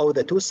of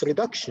the tooth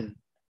reduction.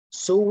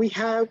 So we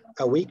have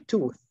a weak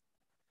tooth.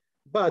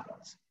 But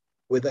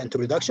with the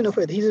introduction of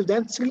adhesive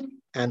dentistry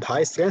and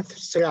high strength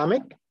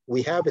ceramic,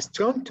 we have a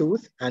strong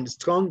tooth and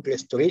strong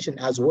restoration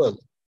as well,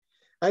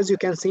 as you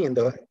can see in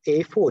the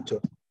A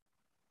photo.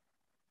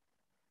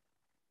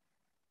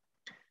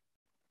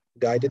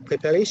 Guided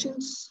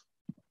preparations,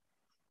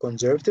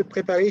 conservative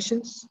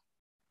preparations,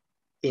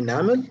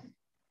 enamel,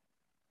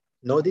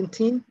 no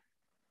dentine,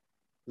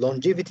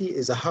 longevity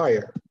is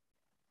higher.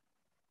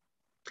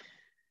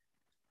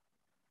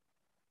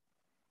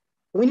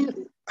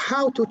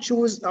 How to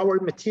choose our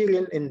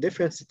material in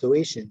different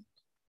situations?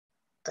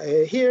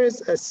 Here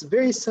is a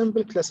very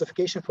simple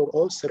classification for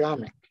all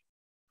ceramic.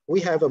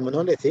 We have a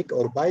monolithic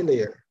or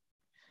bilayer.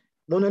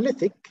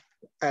 Monolithic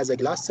as a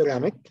glass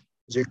ceramic,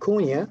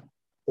 zirconia,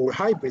 or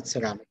hybrid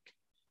ceramic.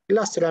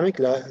 Glass ceramic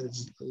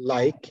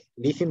like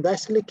lithium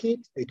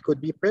disilicate, it could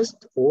be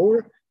pressed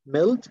or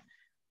milled.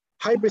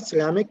 Hybrid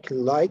ceramic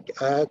like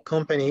a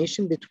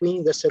combination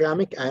between the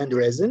ceramic and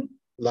resin,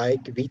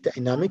 like Vita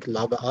Enamic,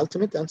 Lava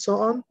Ultimate, and so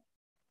on.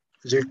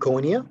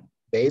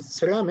 Zirconia-based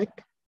ceramic.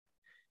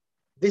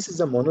 This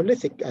is a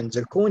monolithic, and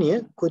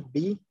zirconia could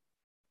be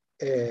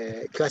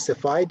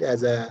classified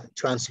as a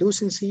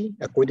translucency,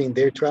 according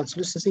to their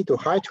translucency, to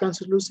high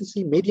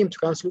translucency, medium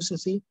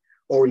translucency,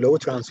 or low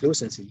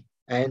translucency,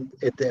 and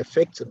it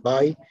affected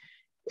by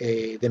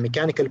the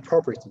mechanical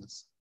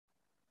properties.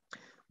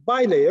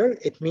 Bilayer,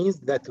 it means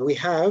that we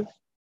have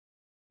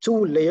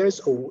two layers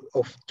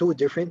of two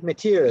different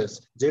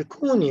materials.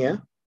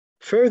 Zirconia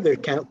further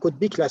could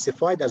be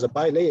classified as a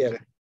bilayer.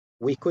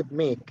 We could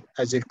make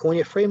a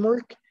zirconia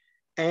framework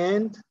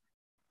and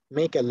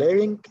make a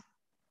layering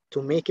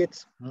to make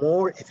it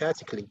more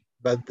aesthetically,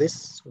 but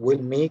this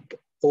will make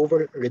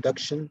over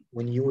reduction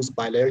when you use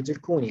bilayer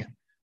zirconia.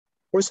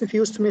 Porcelain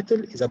fused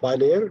metal is a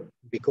bilayer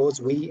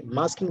because we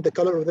masking the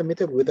color of the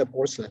metal with a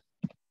porcelain.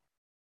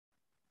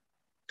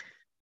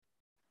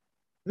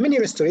 Many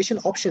restoration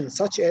options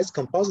such as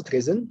composite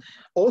resin,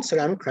 all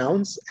ceramic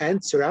crowns,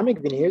 and ceramic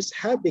veneers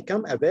have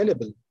become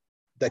available.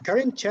 The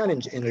current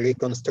challenge in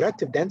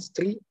reconstructive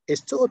dentistry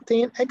is to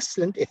obtain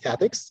excellent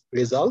aesthetics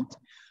result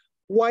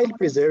while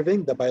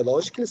preserving the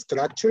biological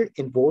structure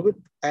involved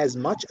as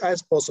much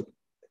as possible.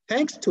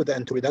 Thanks to the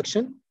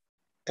introduction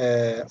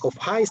of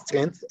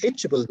high-strength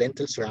etchable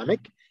dental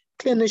ceramic,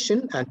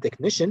 clinician and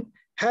technician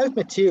have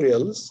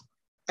materials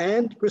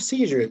and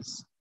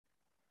procedures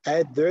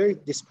at their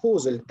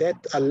disposal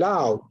that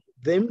allow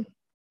them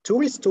to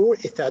restore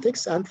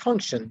aesthetics and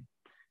function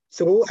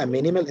through a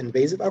minimal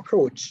invasive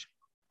approach.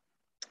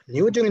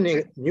 New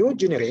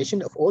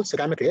generation of all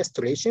ceramic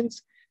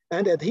restorations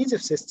and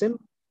adhesive system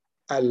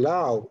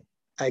allow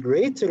a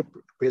greater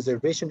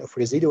preservation of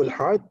residual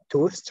hard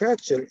tooth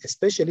structure,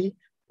 especially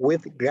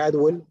with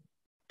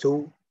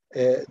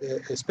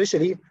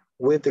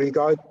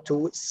regard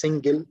to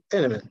single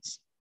elements.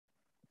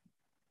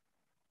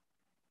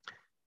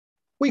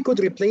 We could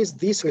replace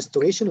this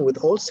restoration with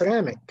all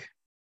ceramic.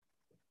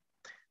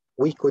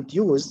 We could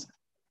use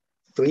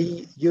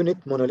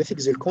 3-unit monolithic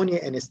zirconia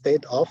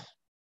instead of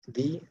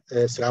the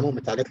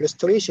ceramo-metallic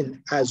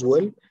restoration. As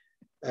well,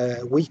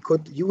 we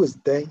could use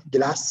the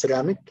glass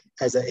ceramic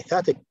as an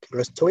aesthetic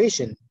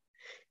restoration.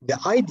 The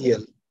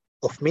ideal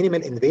of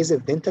minimal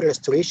invasive dental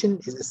restoration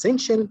is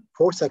essential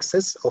for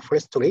success of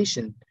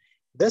restoration.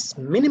 Thus,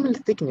 minimal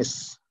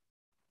thickness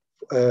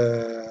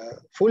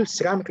full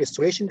ceramic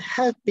restoration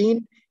have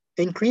been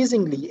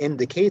increasingly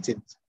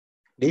indicated.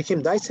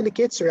 Lithium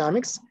disilicate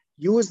ceramics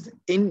used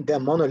in the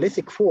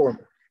monolithic form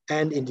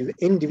and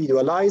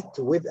individualized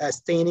with a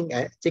staining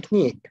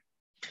technique.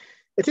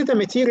 It is a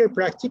material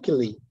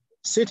practically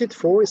suited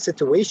for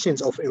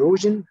situations of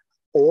erosion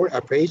or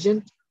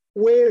abrasion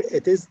where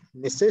it is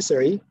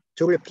necessary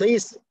to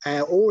replace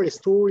or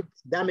restore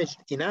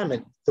damaged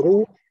enamel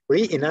through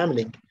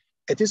re-enameling.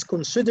 It is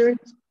considered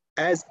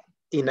as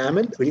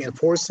enamel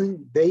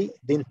reinforcing the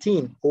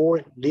dentine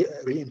or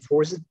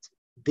reinforced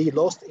the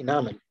lost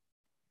enamel.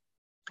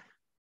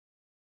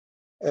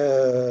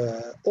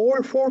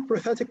 Or for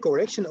prosthetic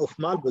correction of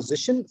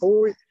malposition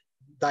or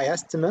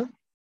diastema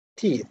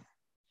teeth,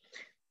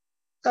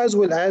 as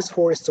well as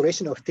for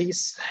restoration of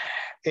teeth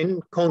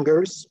in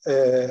congers,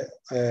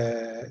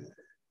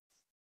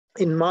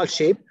 in mal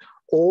shape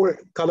or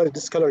color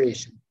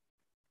discoloration.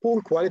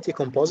 Poor quality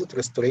composite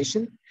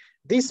restoration.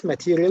 This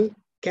material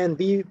can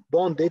be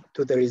bonded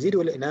to the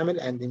residual enamel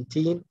and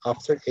dentine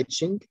after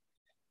etching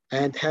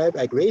and have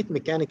a great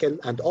mechanical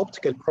and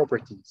optical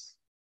properties.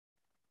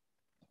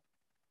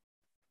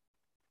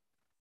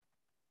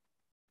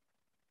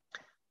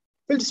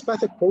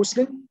 Feldspathic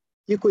porcelain,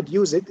 you could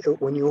use it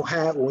when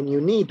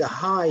you need a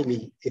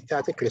highly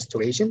aesthetic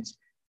restorations.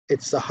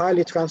 It's a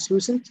highly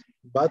translucent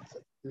but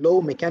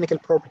low mechanical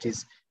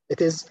properties.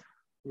 It is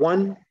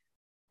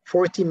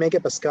 140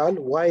 megapascal,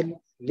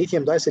 while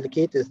lithium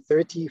disilicate is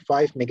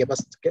 35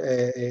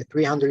 megapascal,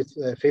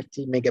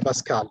 350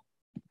 megapascal.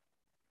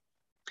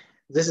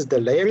 This is the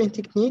layering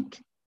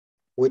technique,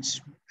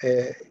 which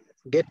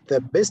get the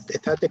best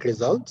aesthetic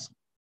results.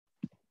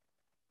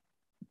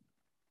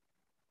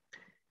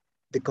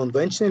 The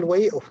conventional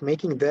way of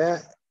making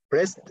the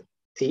pressed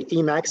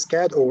Emax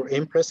CAD or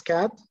Impress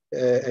CAD,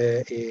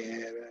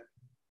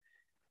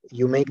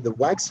 you make the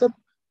wax up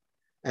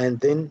and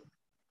then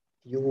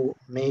you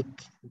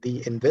make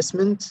the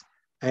investment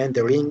and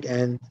the ring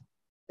and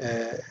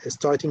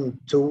starting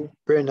to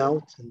burn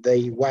out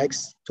the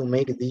wax to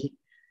make the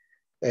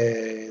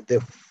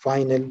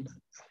final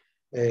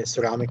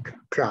ceramic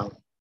crown.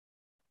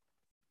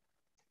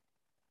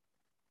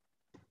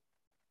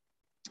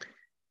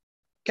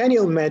 Can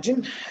you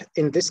imagine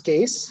in this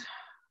case,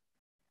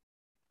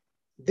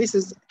 this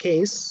is a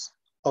case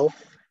of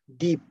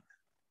deep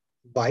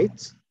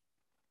bite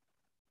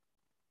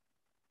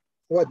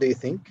What do you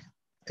think?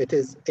 It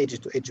is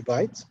edge-to-edge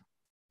bite.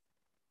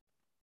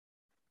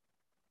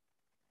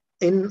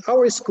 In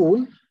our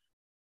school,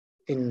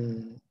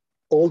 in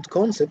old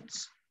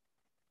concepts,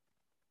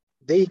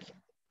 they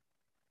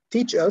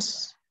teach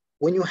us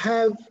when you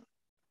have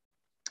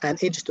an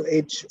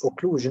edge-to-edge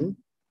occlusion,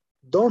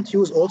 don't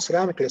use all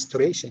ceramic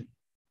restoration.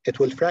 It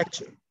will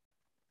fracture.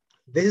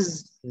 This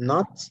is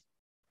not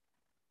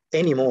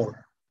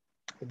anymore.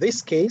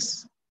 This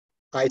case,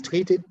 I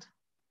treated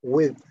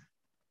with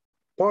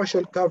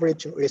partial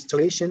coverage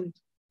restoration,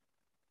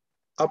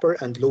 upper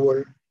and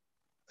lower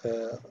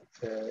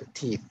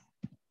teeth.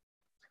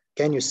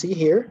 Can you see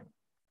here?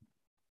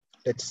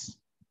 Let's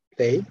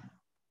play.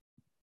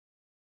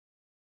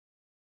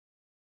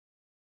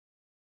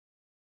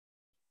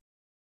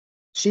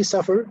 She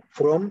suffered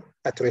from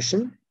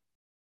attrition,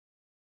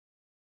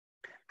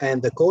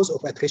 and the cause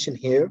of attrition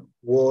here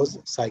was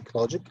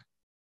psychological.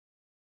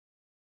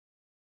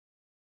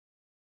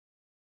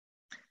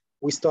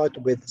 We start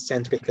with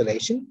centric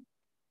relation,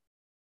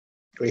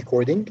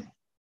 recording,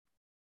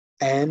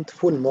 and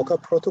full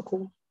mock-up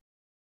protocol,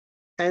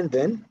 and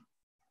then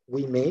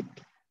we make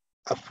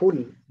a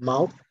full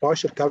mouth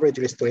partial coverage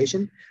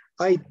restoration.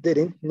 I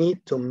didn't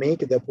need to make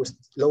the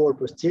lower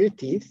posterior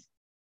teeth.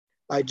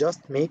 I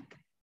just make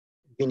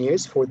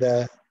veneers for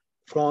the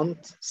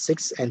front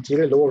 6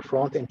 anterior, lower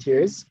front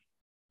anteriors,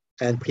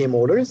 and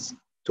premolars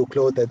to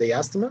close the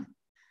diastema,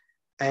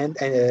 and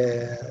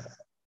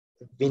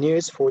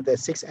veneers for the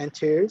 6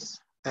 anteriors,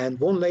 and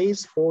bone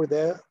lays for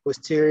the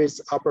posteriors,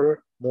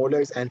 upper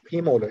molars, and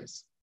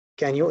premolars.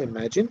 Can you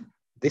imagine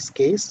this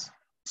case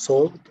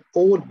solved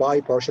all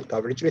by partial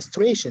coverage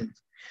restoration?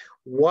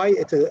 Why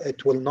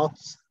it will not?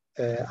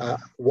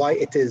 Why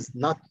it is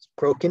not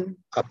broken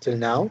up till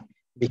now?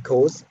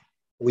 Because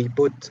we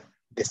put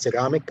the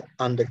ceramic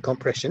under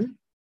compression,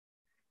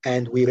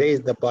 and we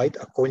raise the bite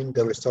according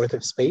to the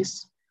restorative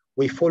space.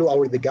 We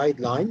follow the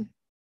guideline.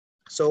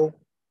 So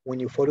when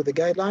you follow the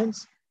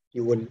guidelines,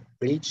 you will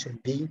reach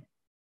the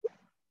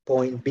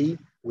point B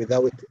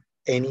without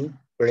any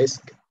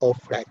risk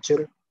of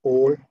fracture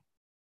or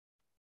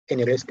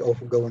any risk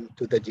of going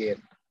to the jail.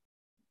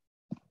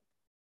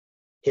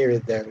 Here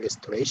is the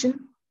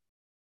restoration.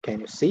 Can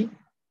you see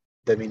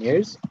the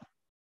veneers?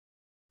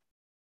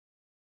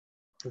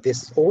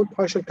 This is all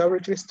partial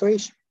coverage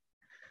restoration.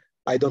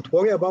 I don't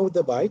worry about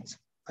the bite.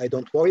 I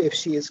don't worry if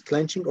she is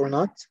clenching or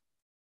not.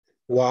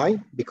 Why?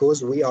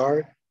 Because we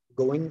are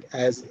going,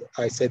 as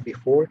I said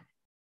before,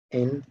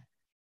 in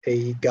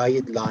a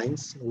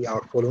guidelines. We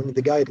are following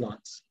the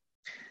guidelines.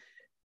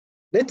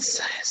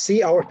 Let's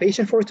see our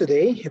patient for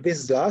today. This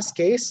is the last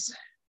case.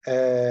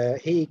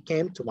 He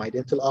came to my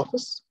dental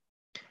office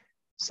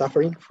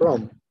suffering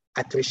from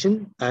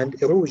attrition and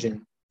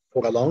erosion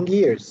for a long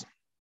years.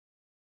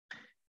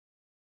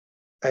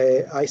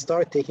 I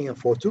start taking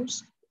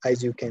photos.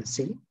 As you can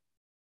see,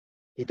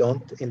 he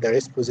don't in the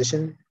rest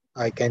position.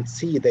 I can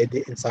see the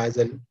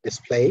incisal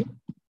display.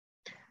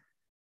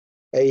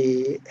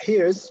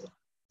 Here's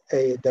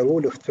the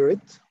rule of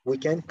third. We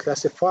can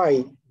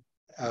classify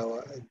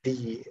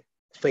the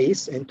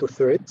face into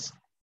thirds: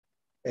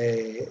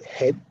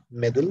 head,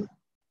 middle,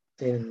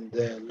 and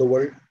the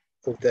lower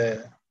of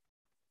the,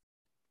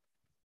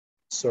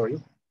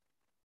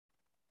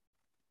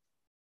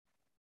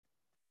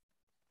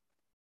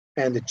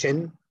 and the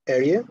chin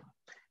area.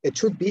 It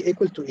should be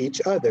equal to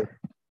each other.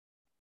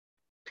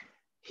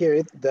 Here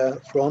is the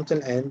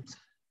frontal and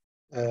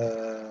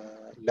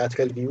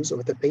lateral views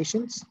of the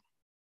patients.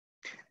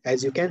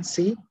 As you can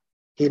see,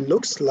 he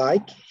looks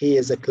like he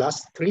is a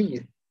class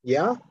 3,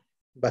 yeah,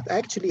 but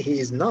actually he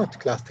is not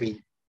class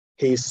 3.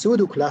 He is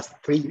pseudo class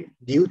 3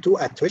 due to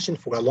attrition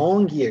for a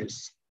long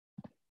years.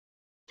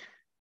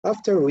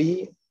 After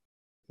we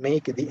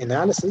make the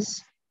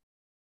analysis,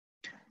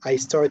 I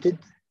started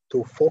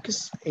to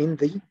focus in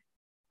the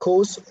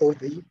cause of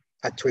the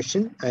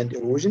attrition and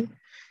erosion.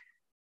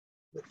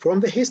 From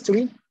the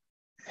history,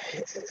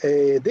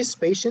 this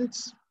patient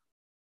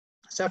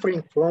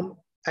suffering from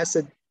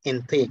acid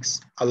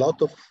intakes, a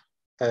lot of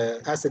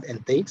acid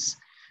intakes,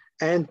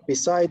 and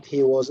beside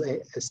he was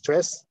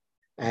stressed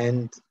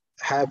and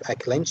have a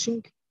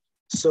clenching,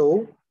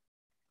 so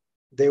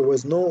there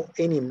was no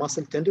any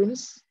muscle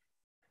tenderness.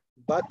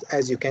 But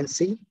as you can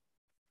see,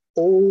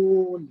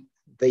 all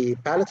the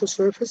palatal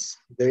surface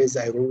there is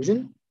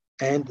erosion,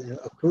 and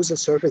occlusal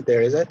surface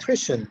there is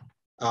attrition.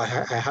 I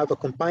have a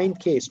combined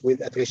case with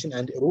attrition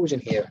and erosion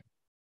here.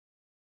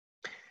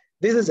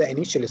 This is the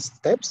initial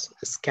steps,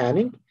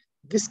 scanning.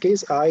 This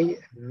case, I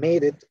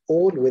made it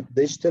all with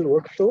digital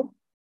workflow.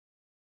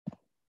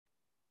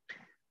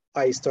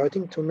 I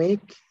starting to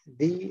make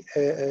the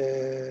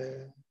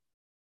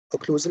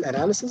occlusal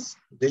analysis,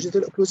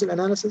 digital occlusal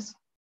analysis.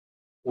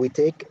 We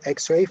take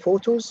X-ray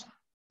photos,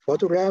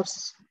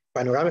 photographs,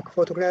 panoramic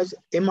photographs,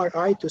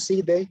 MRI to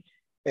see the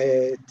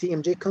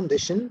TMJ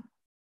condition,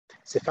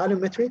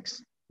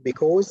 cephalometrics,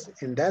 because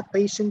in that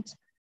patient,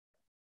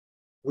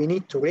 we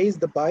need to raise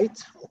the bite,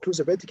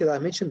 occlusal vertical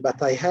dimension,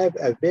 but I have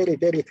a very,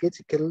 very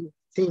critical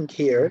thing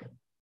here.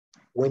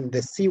 when the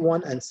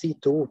C1 and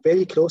C2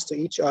 very close to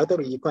each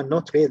other, you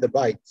cannot raise the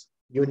bite.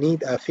 You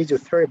need a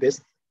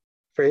physiotherapist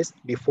first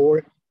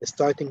before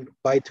starting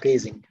bite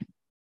raising.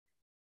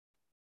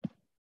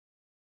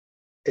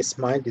 A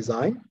smile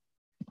design.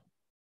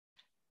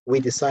 We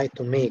decide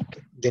to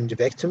make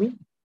gingivectomy.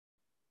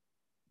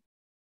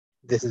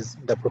 This is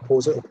the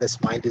proposal of the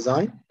smile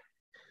design.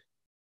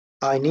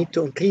 I need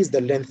to increase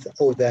the length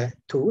of the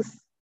tooth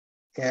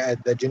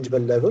at the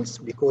gingival levels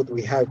because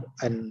we have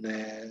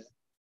an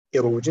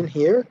erosion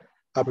here,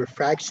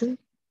 abrafaction,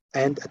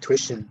 and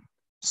attrition.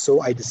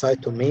 So I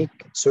decide to make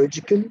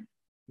surgical,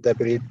 the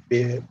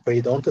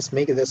periodontist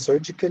make the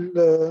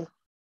surgical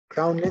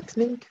crown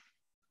lengthening.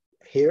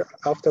 Here,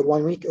 after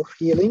 1 week of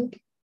healing,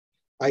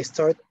 I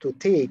start to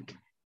take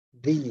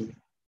the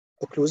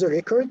occlusal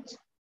record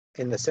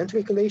in the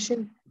central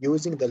collation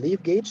using the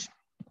leaf gauge.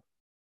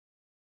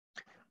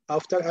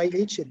 After I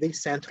reach the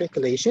central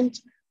collation,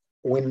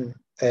 when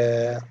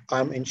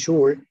I'm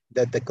ensured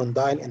that the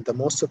condyle in the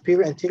most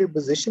superior anterior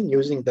position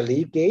using the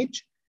leaf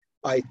gauge,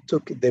 I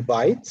took the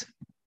bite,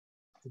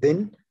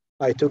 then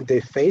I took the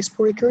face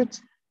record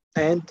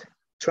and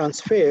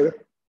transfer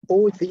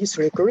all these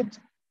records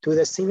to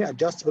the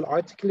semi-adjustable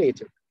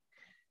articulator.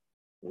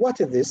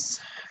 What is this?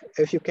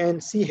 If you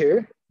can see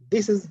here,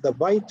 this is the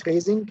bite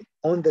raising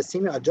on the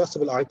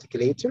semi-adjustable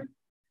articulator,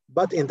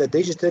 but in the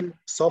digital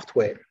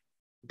software.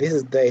 This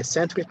is the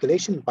central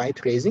collation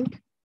bite raising.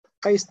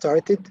 I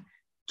started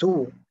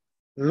to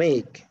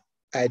make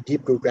a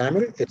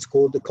deprogrammer. It's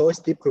called the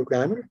cost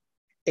deprogrammer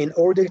in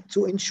order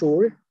to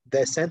ensure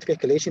the central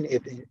collation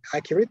is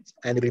accurate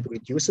and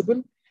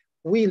reproducible.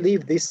 We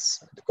leave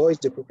this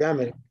cost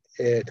deprogrammer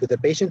to the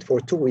patient for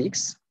 2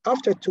 weeks.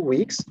 After 2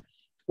 weeks,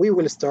 we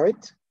will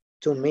start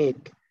to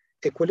make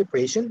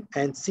equilibration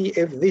and see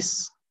if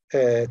this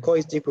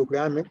cost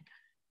deprogrammer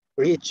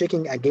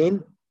rechecking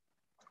again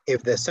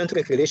if the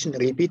central relation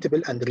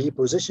repeatable and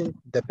reposition.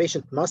 The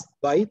patient must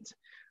bite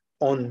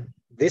on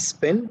this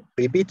pin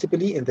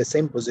repeatably in the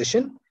same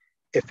position.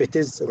 If it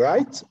is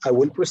right, I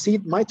will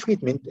proceed my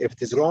treatment. If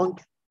it is wrong,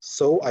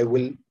 so I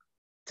will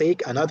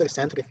take another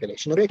central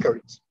relation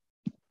record.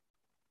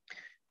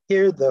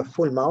 Here, the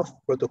full mouth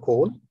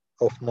protocol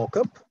of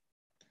mockup.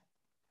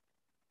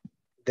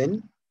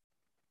 Then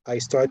I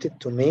started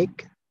to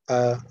make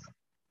a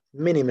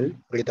minimal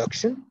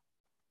reduction.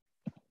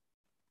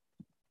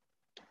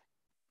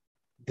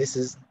 This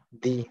is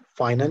the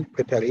final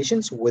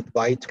preparations with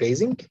bite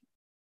raising.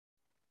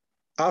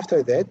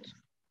 After that,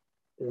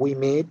 we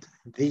made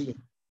the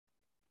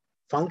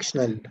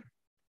functional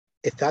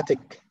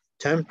aesthetic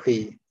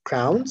temporary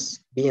crowns,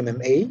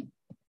 BMMA,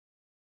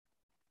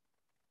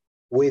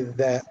 with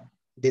the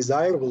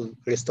desirable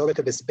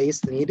restorative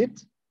space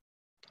needed.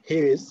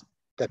 Here is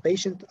the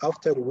patient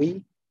after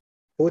we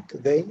put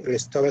the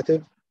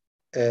restorative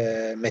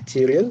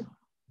material.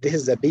 This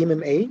is the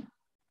BMMA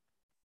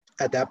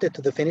adapted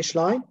to the finish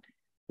line.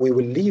 We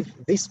will leave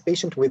this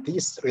patient with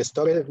this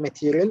restorative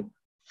material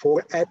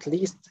for at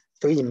least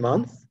 3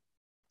 months.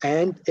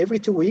 And every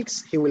 2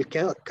 weeks, he will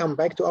come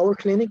back to our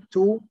clinic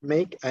to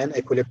make an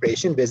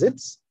equilibration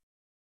visits.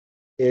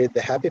 Here is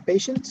the happy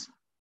patient.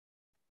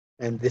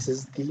 And this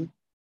is the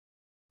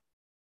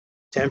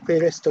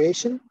temporary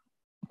restoration.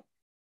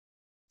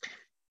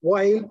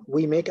 While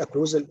we make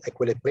occlusal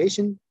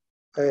equilibration,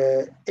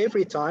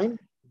 every time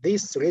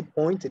this red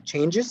point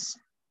changes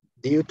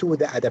due to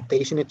the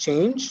adaptation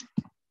change.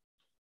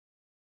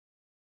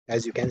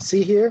 As you can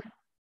see here,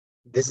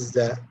 this is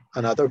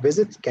another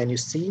visit. Can you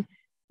see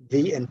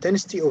the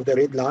intensity of the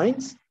red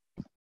lines?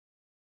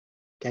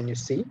 Can you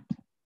see?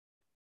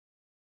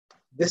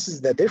 This is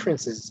the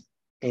differences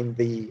in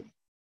the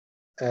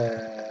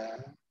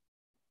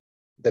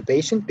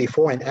patient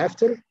before and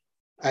after.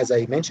 As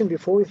I mentioned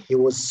before, he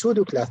was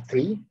pseudo class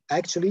 3.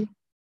 Actually,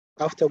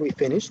 after we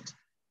finished,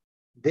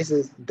 this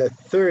is the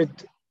third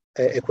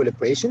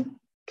equilibration.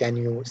 Can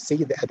you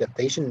see the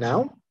adaptation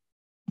now?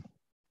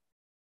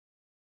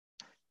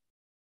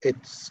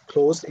 It's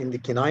closed in the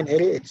canine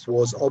area. It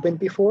was open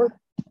before.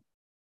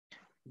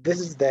 This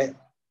is the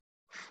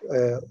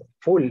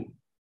full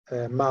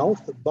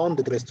mouth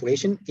bonded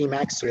restoration,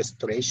 Emax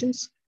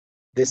restorations.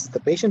 This is the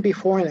patient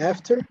before and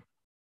after.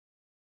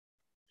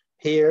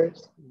 Here,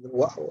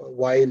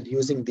 while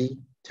using the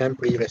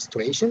temporary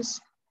restorations.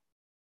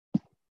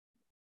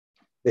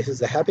 This is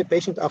the happy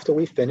patient after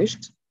we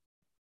finished,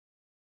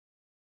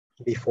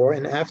 before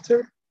and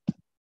after.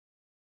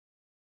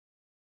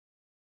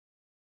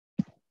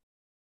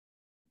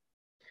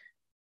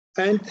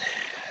 And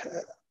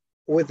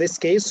with this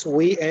case,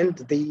 we end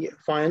the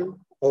final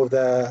of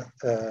the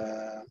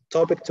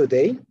topic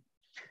today.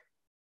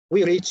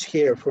 We reach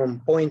here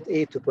from point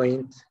A to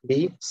point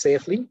B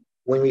safely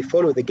when we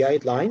follow the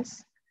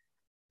guidelines.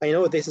 I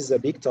know this is a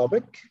big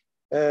topic.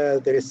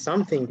 There is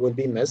something will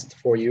be missed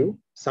for you,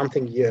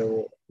 something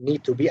you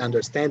need to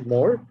understand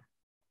more.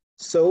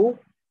 So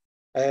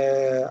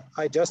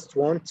I just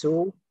want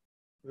to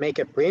make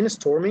a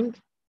brainstorming,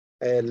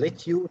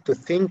 let you to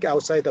think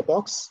outside the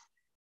box,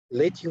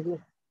 let you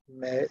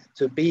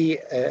to be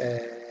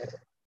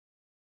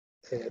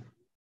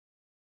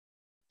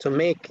to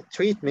make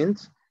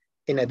treatment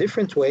in a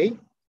different way,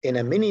 in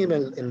a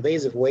minimal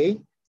invasive way,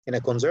 in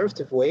a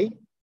conservative way,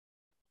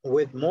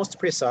 with most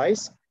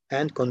precise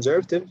and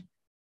conservative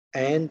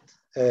and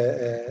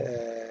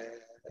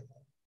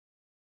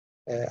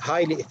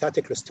highly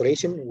aesthetic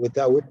restoration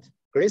without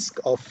risk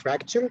of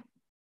fracture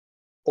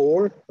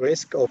or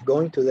risk of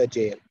going to the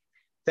jail.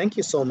 Thank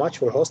you so much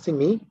for hosting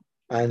me.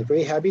 I'm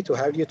very happy to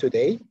have you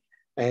today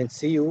and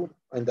see you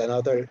in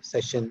another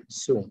session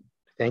soon.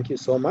 Thank you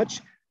so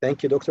much.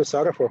 Thank you, Dr.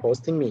 Sarah, for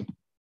hosting me.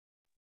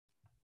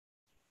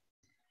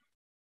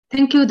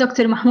 Thank you,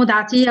 Dr. Mahmoud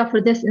Atiya,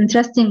 for this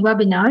interesting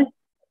webinar.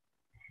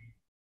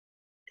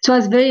 It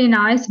was very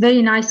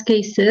nice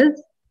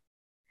cases.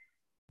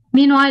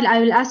 Meanwhile, I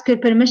will ask your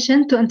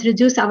permission to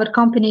introduce our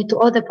company to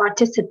all the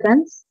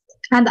participants,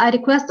 and I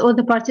request all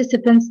the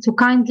participants to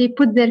kindly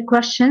put their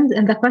questions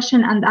in the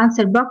question and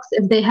answer box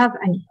if they have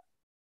any.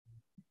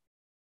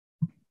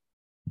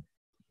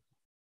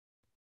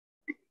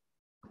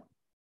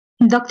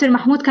 Dr.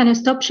 Mahmoud, can you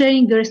stop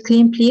sharing your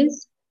screen,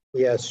 please?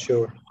 Yes,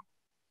 sure.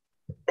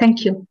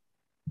 Thank you.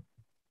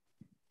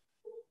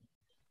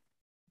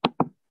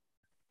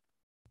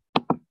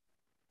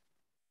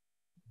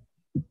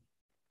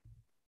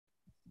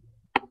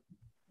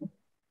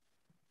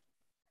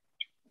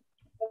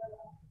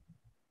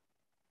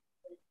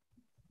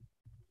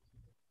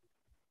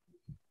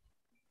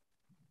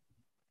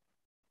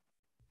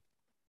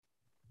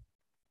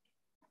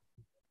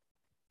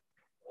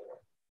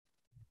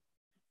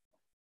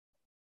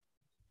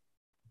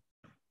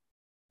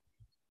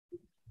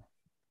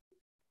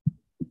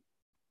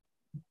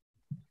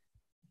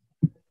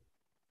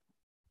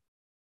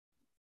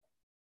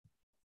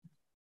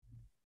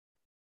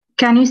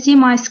 Can you see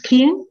my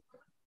screen?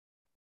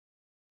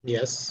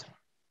 Yes.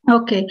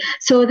 Okay,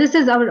 so this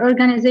is our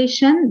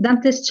organization,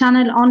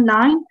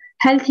 DentistChannel.Online,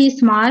 Healthy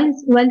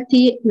Smiles,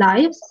 Wealthy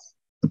Lives.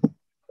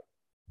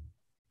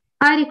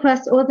 I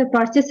request all the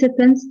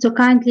participants to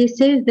kindly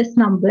save this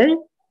number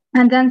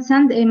and then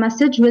send a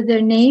message with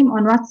their name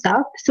on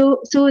WhatsApp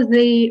so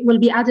they will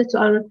be added to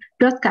our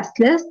broadcast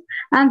list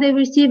and they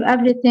receive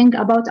everything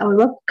about our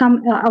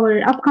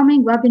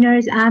upcoming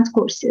webinars and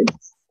courses.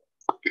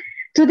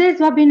 Today's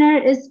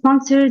webinar is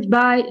sponsored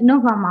by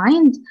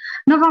NovaMind.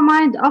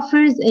 NovaMind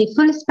offers a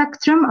full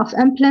spectrum of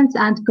implants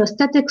and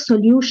prosthetic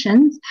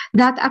solutions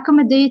that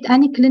accommodate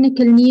any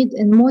clinical need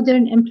in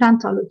modern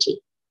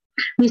implantology.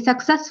 We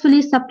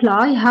successfully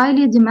supply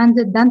highly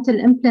demanded dental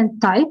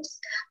implant types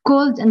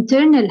called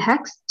internal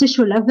hex,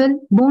 tissue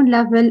level, bone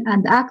level,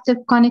 and active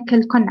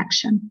conical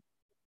connection.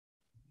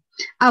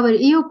 Our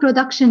EU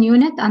production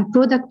unit and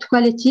product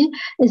quality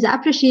is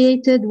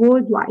appreciated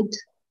worldwide.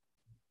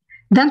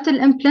 Dental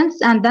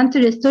implants and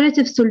dental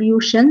restorative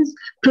solutions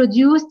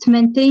produced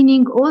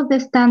maintaining all the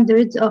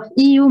standards of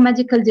EU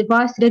medical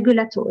device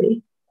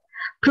regulatory.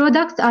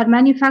 Products are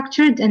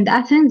manufactured in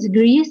Athens,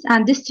 Greece,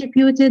 and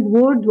distributed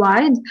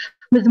worldwide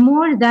with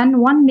more than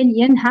 1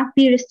 million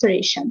happy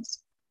restorations.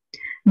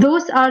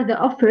 Those are the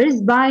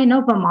offers by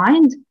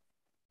NovaMind.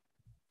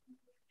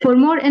 For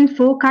more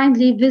info,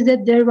 kindly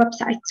visit their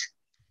website.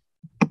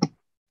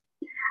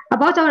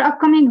 About our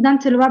upcoming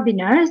dental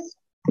webinars,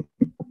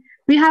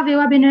 we have a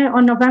webinar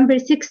on November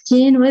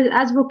 16 with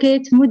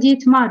Advocate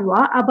Mudit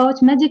Marwa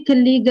about medical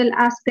legal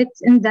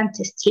aspects in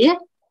dentistry.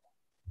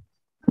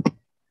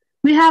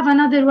 We have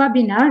another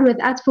webinar with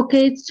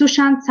Advocate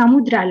Sushant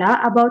Samudrala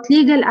about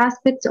legal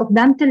aspects of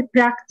dental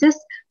practice,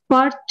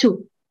 Part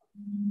 2.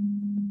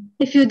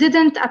 If you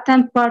didn't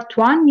attend Part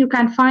 1, you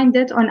can find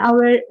it on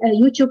our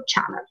YouTube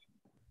channel.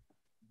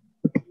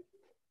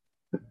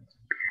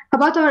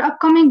 About our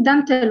upcoming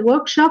dental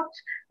workshop,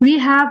 we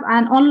have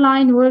an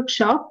online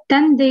workshop,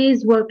 10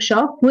 days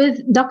workshop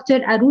with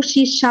Dr.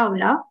 Arushi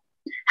Shaula,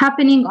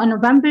 happening on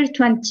November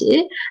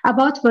 20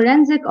 about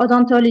forensic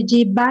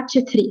odontology batch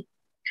 3.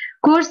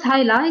 Course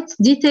highlights,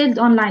 detailed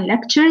online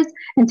lectures,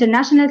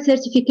 international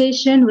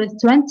certification with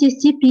 20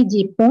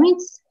 CPD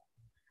points,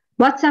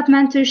 WhatsApp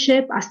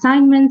mentorship,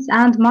 assignments,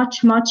 and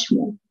much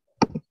more.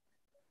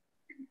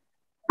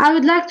 I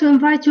would like to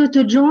invite you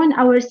to join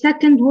our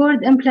second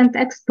World Implant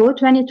Expo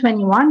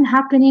 2021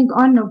 happening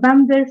on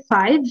November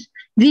 5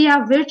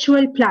 via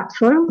virtual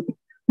platform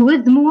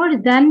with more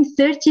than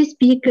 30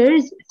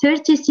 speakers,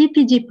 30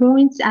 CPD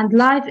points, and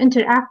live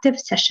interactive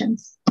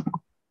sessions.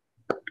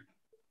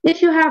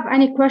 If you have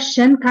any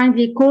question,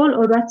 kindly call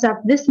or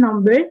WhatsApp this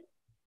number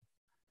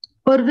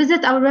or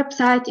visit our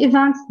website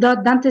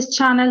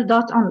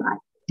events.dentistchannel.online.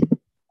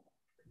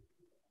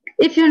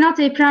 If you're not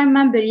a Prime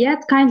member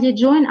yet, kindly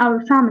join our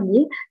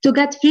family to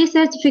get free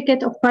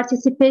certificate of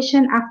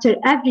participation after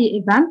every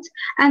event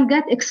and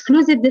get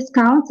exclusive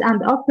discounts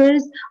and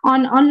offers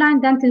on online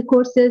dental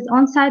courses,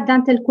 on-site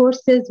dental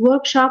courses,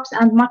 workshops,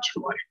 and much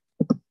more.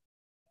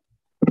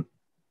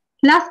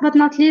 Last but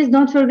not least,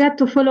 don't forget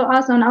to follow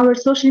us on our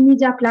social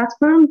media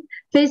platforms,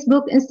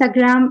 Facebook,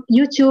 Instagram,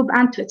 YouTube,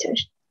 and Twitter.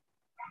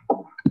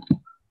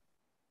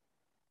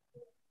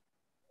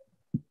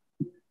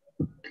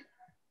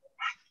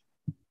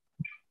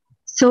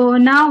 So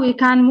now we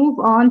can move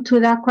on to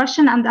the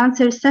question and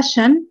answer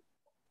session.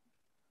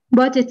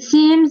 but it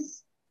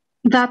seems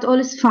that all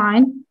is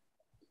fine.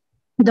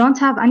 Don't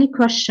have any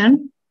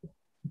question.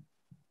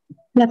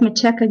 Let me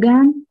check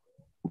again.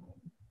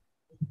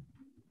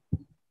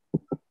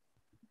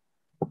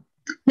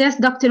 Yes,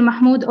 Dr.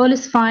 Mahmoud, all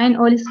is fine,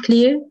 all is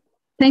clear.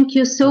 Thank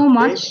you so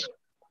much.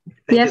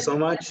 Thank you so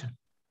much.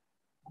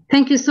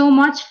 Thank you so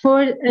much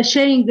for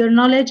sharing your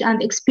knowledge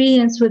and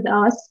experience with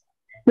us.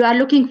 We are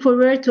looking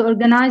forward to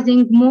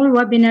organizing more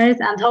webinars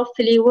and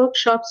hopefully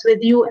workshops with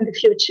you in the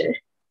future.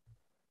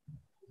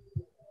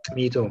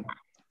 Me too.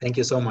 Thank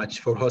you so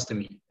much for hosting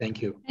me.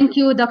 Thank you. Thank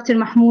you, Dr.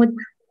 Mahmoud.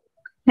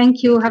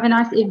 Thank you. Have a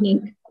nice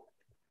evening.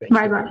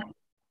 Bye-bye.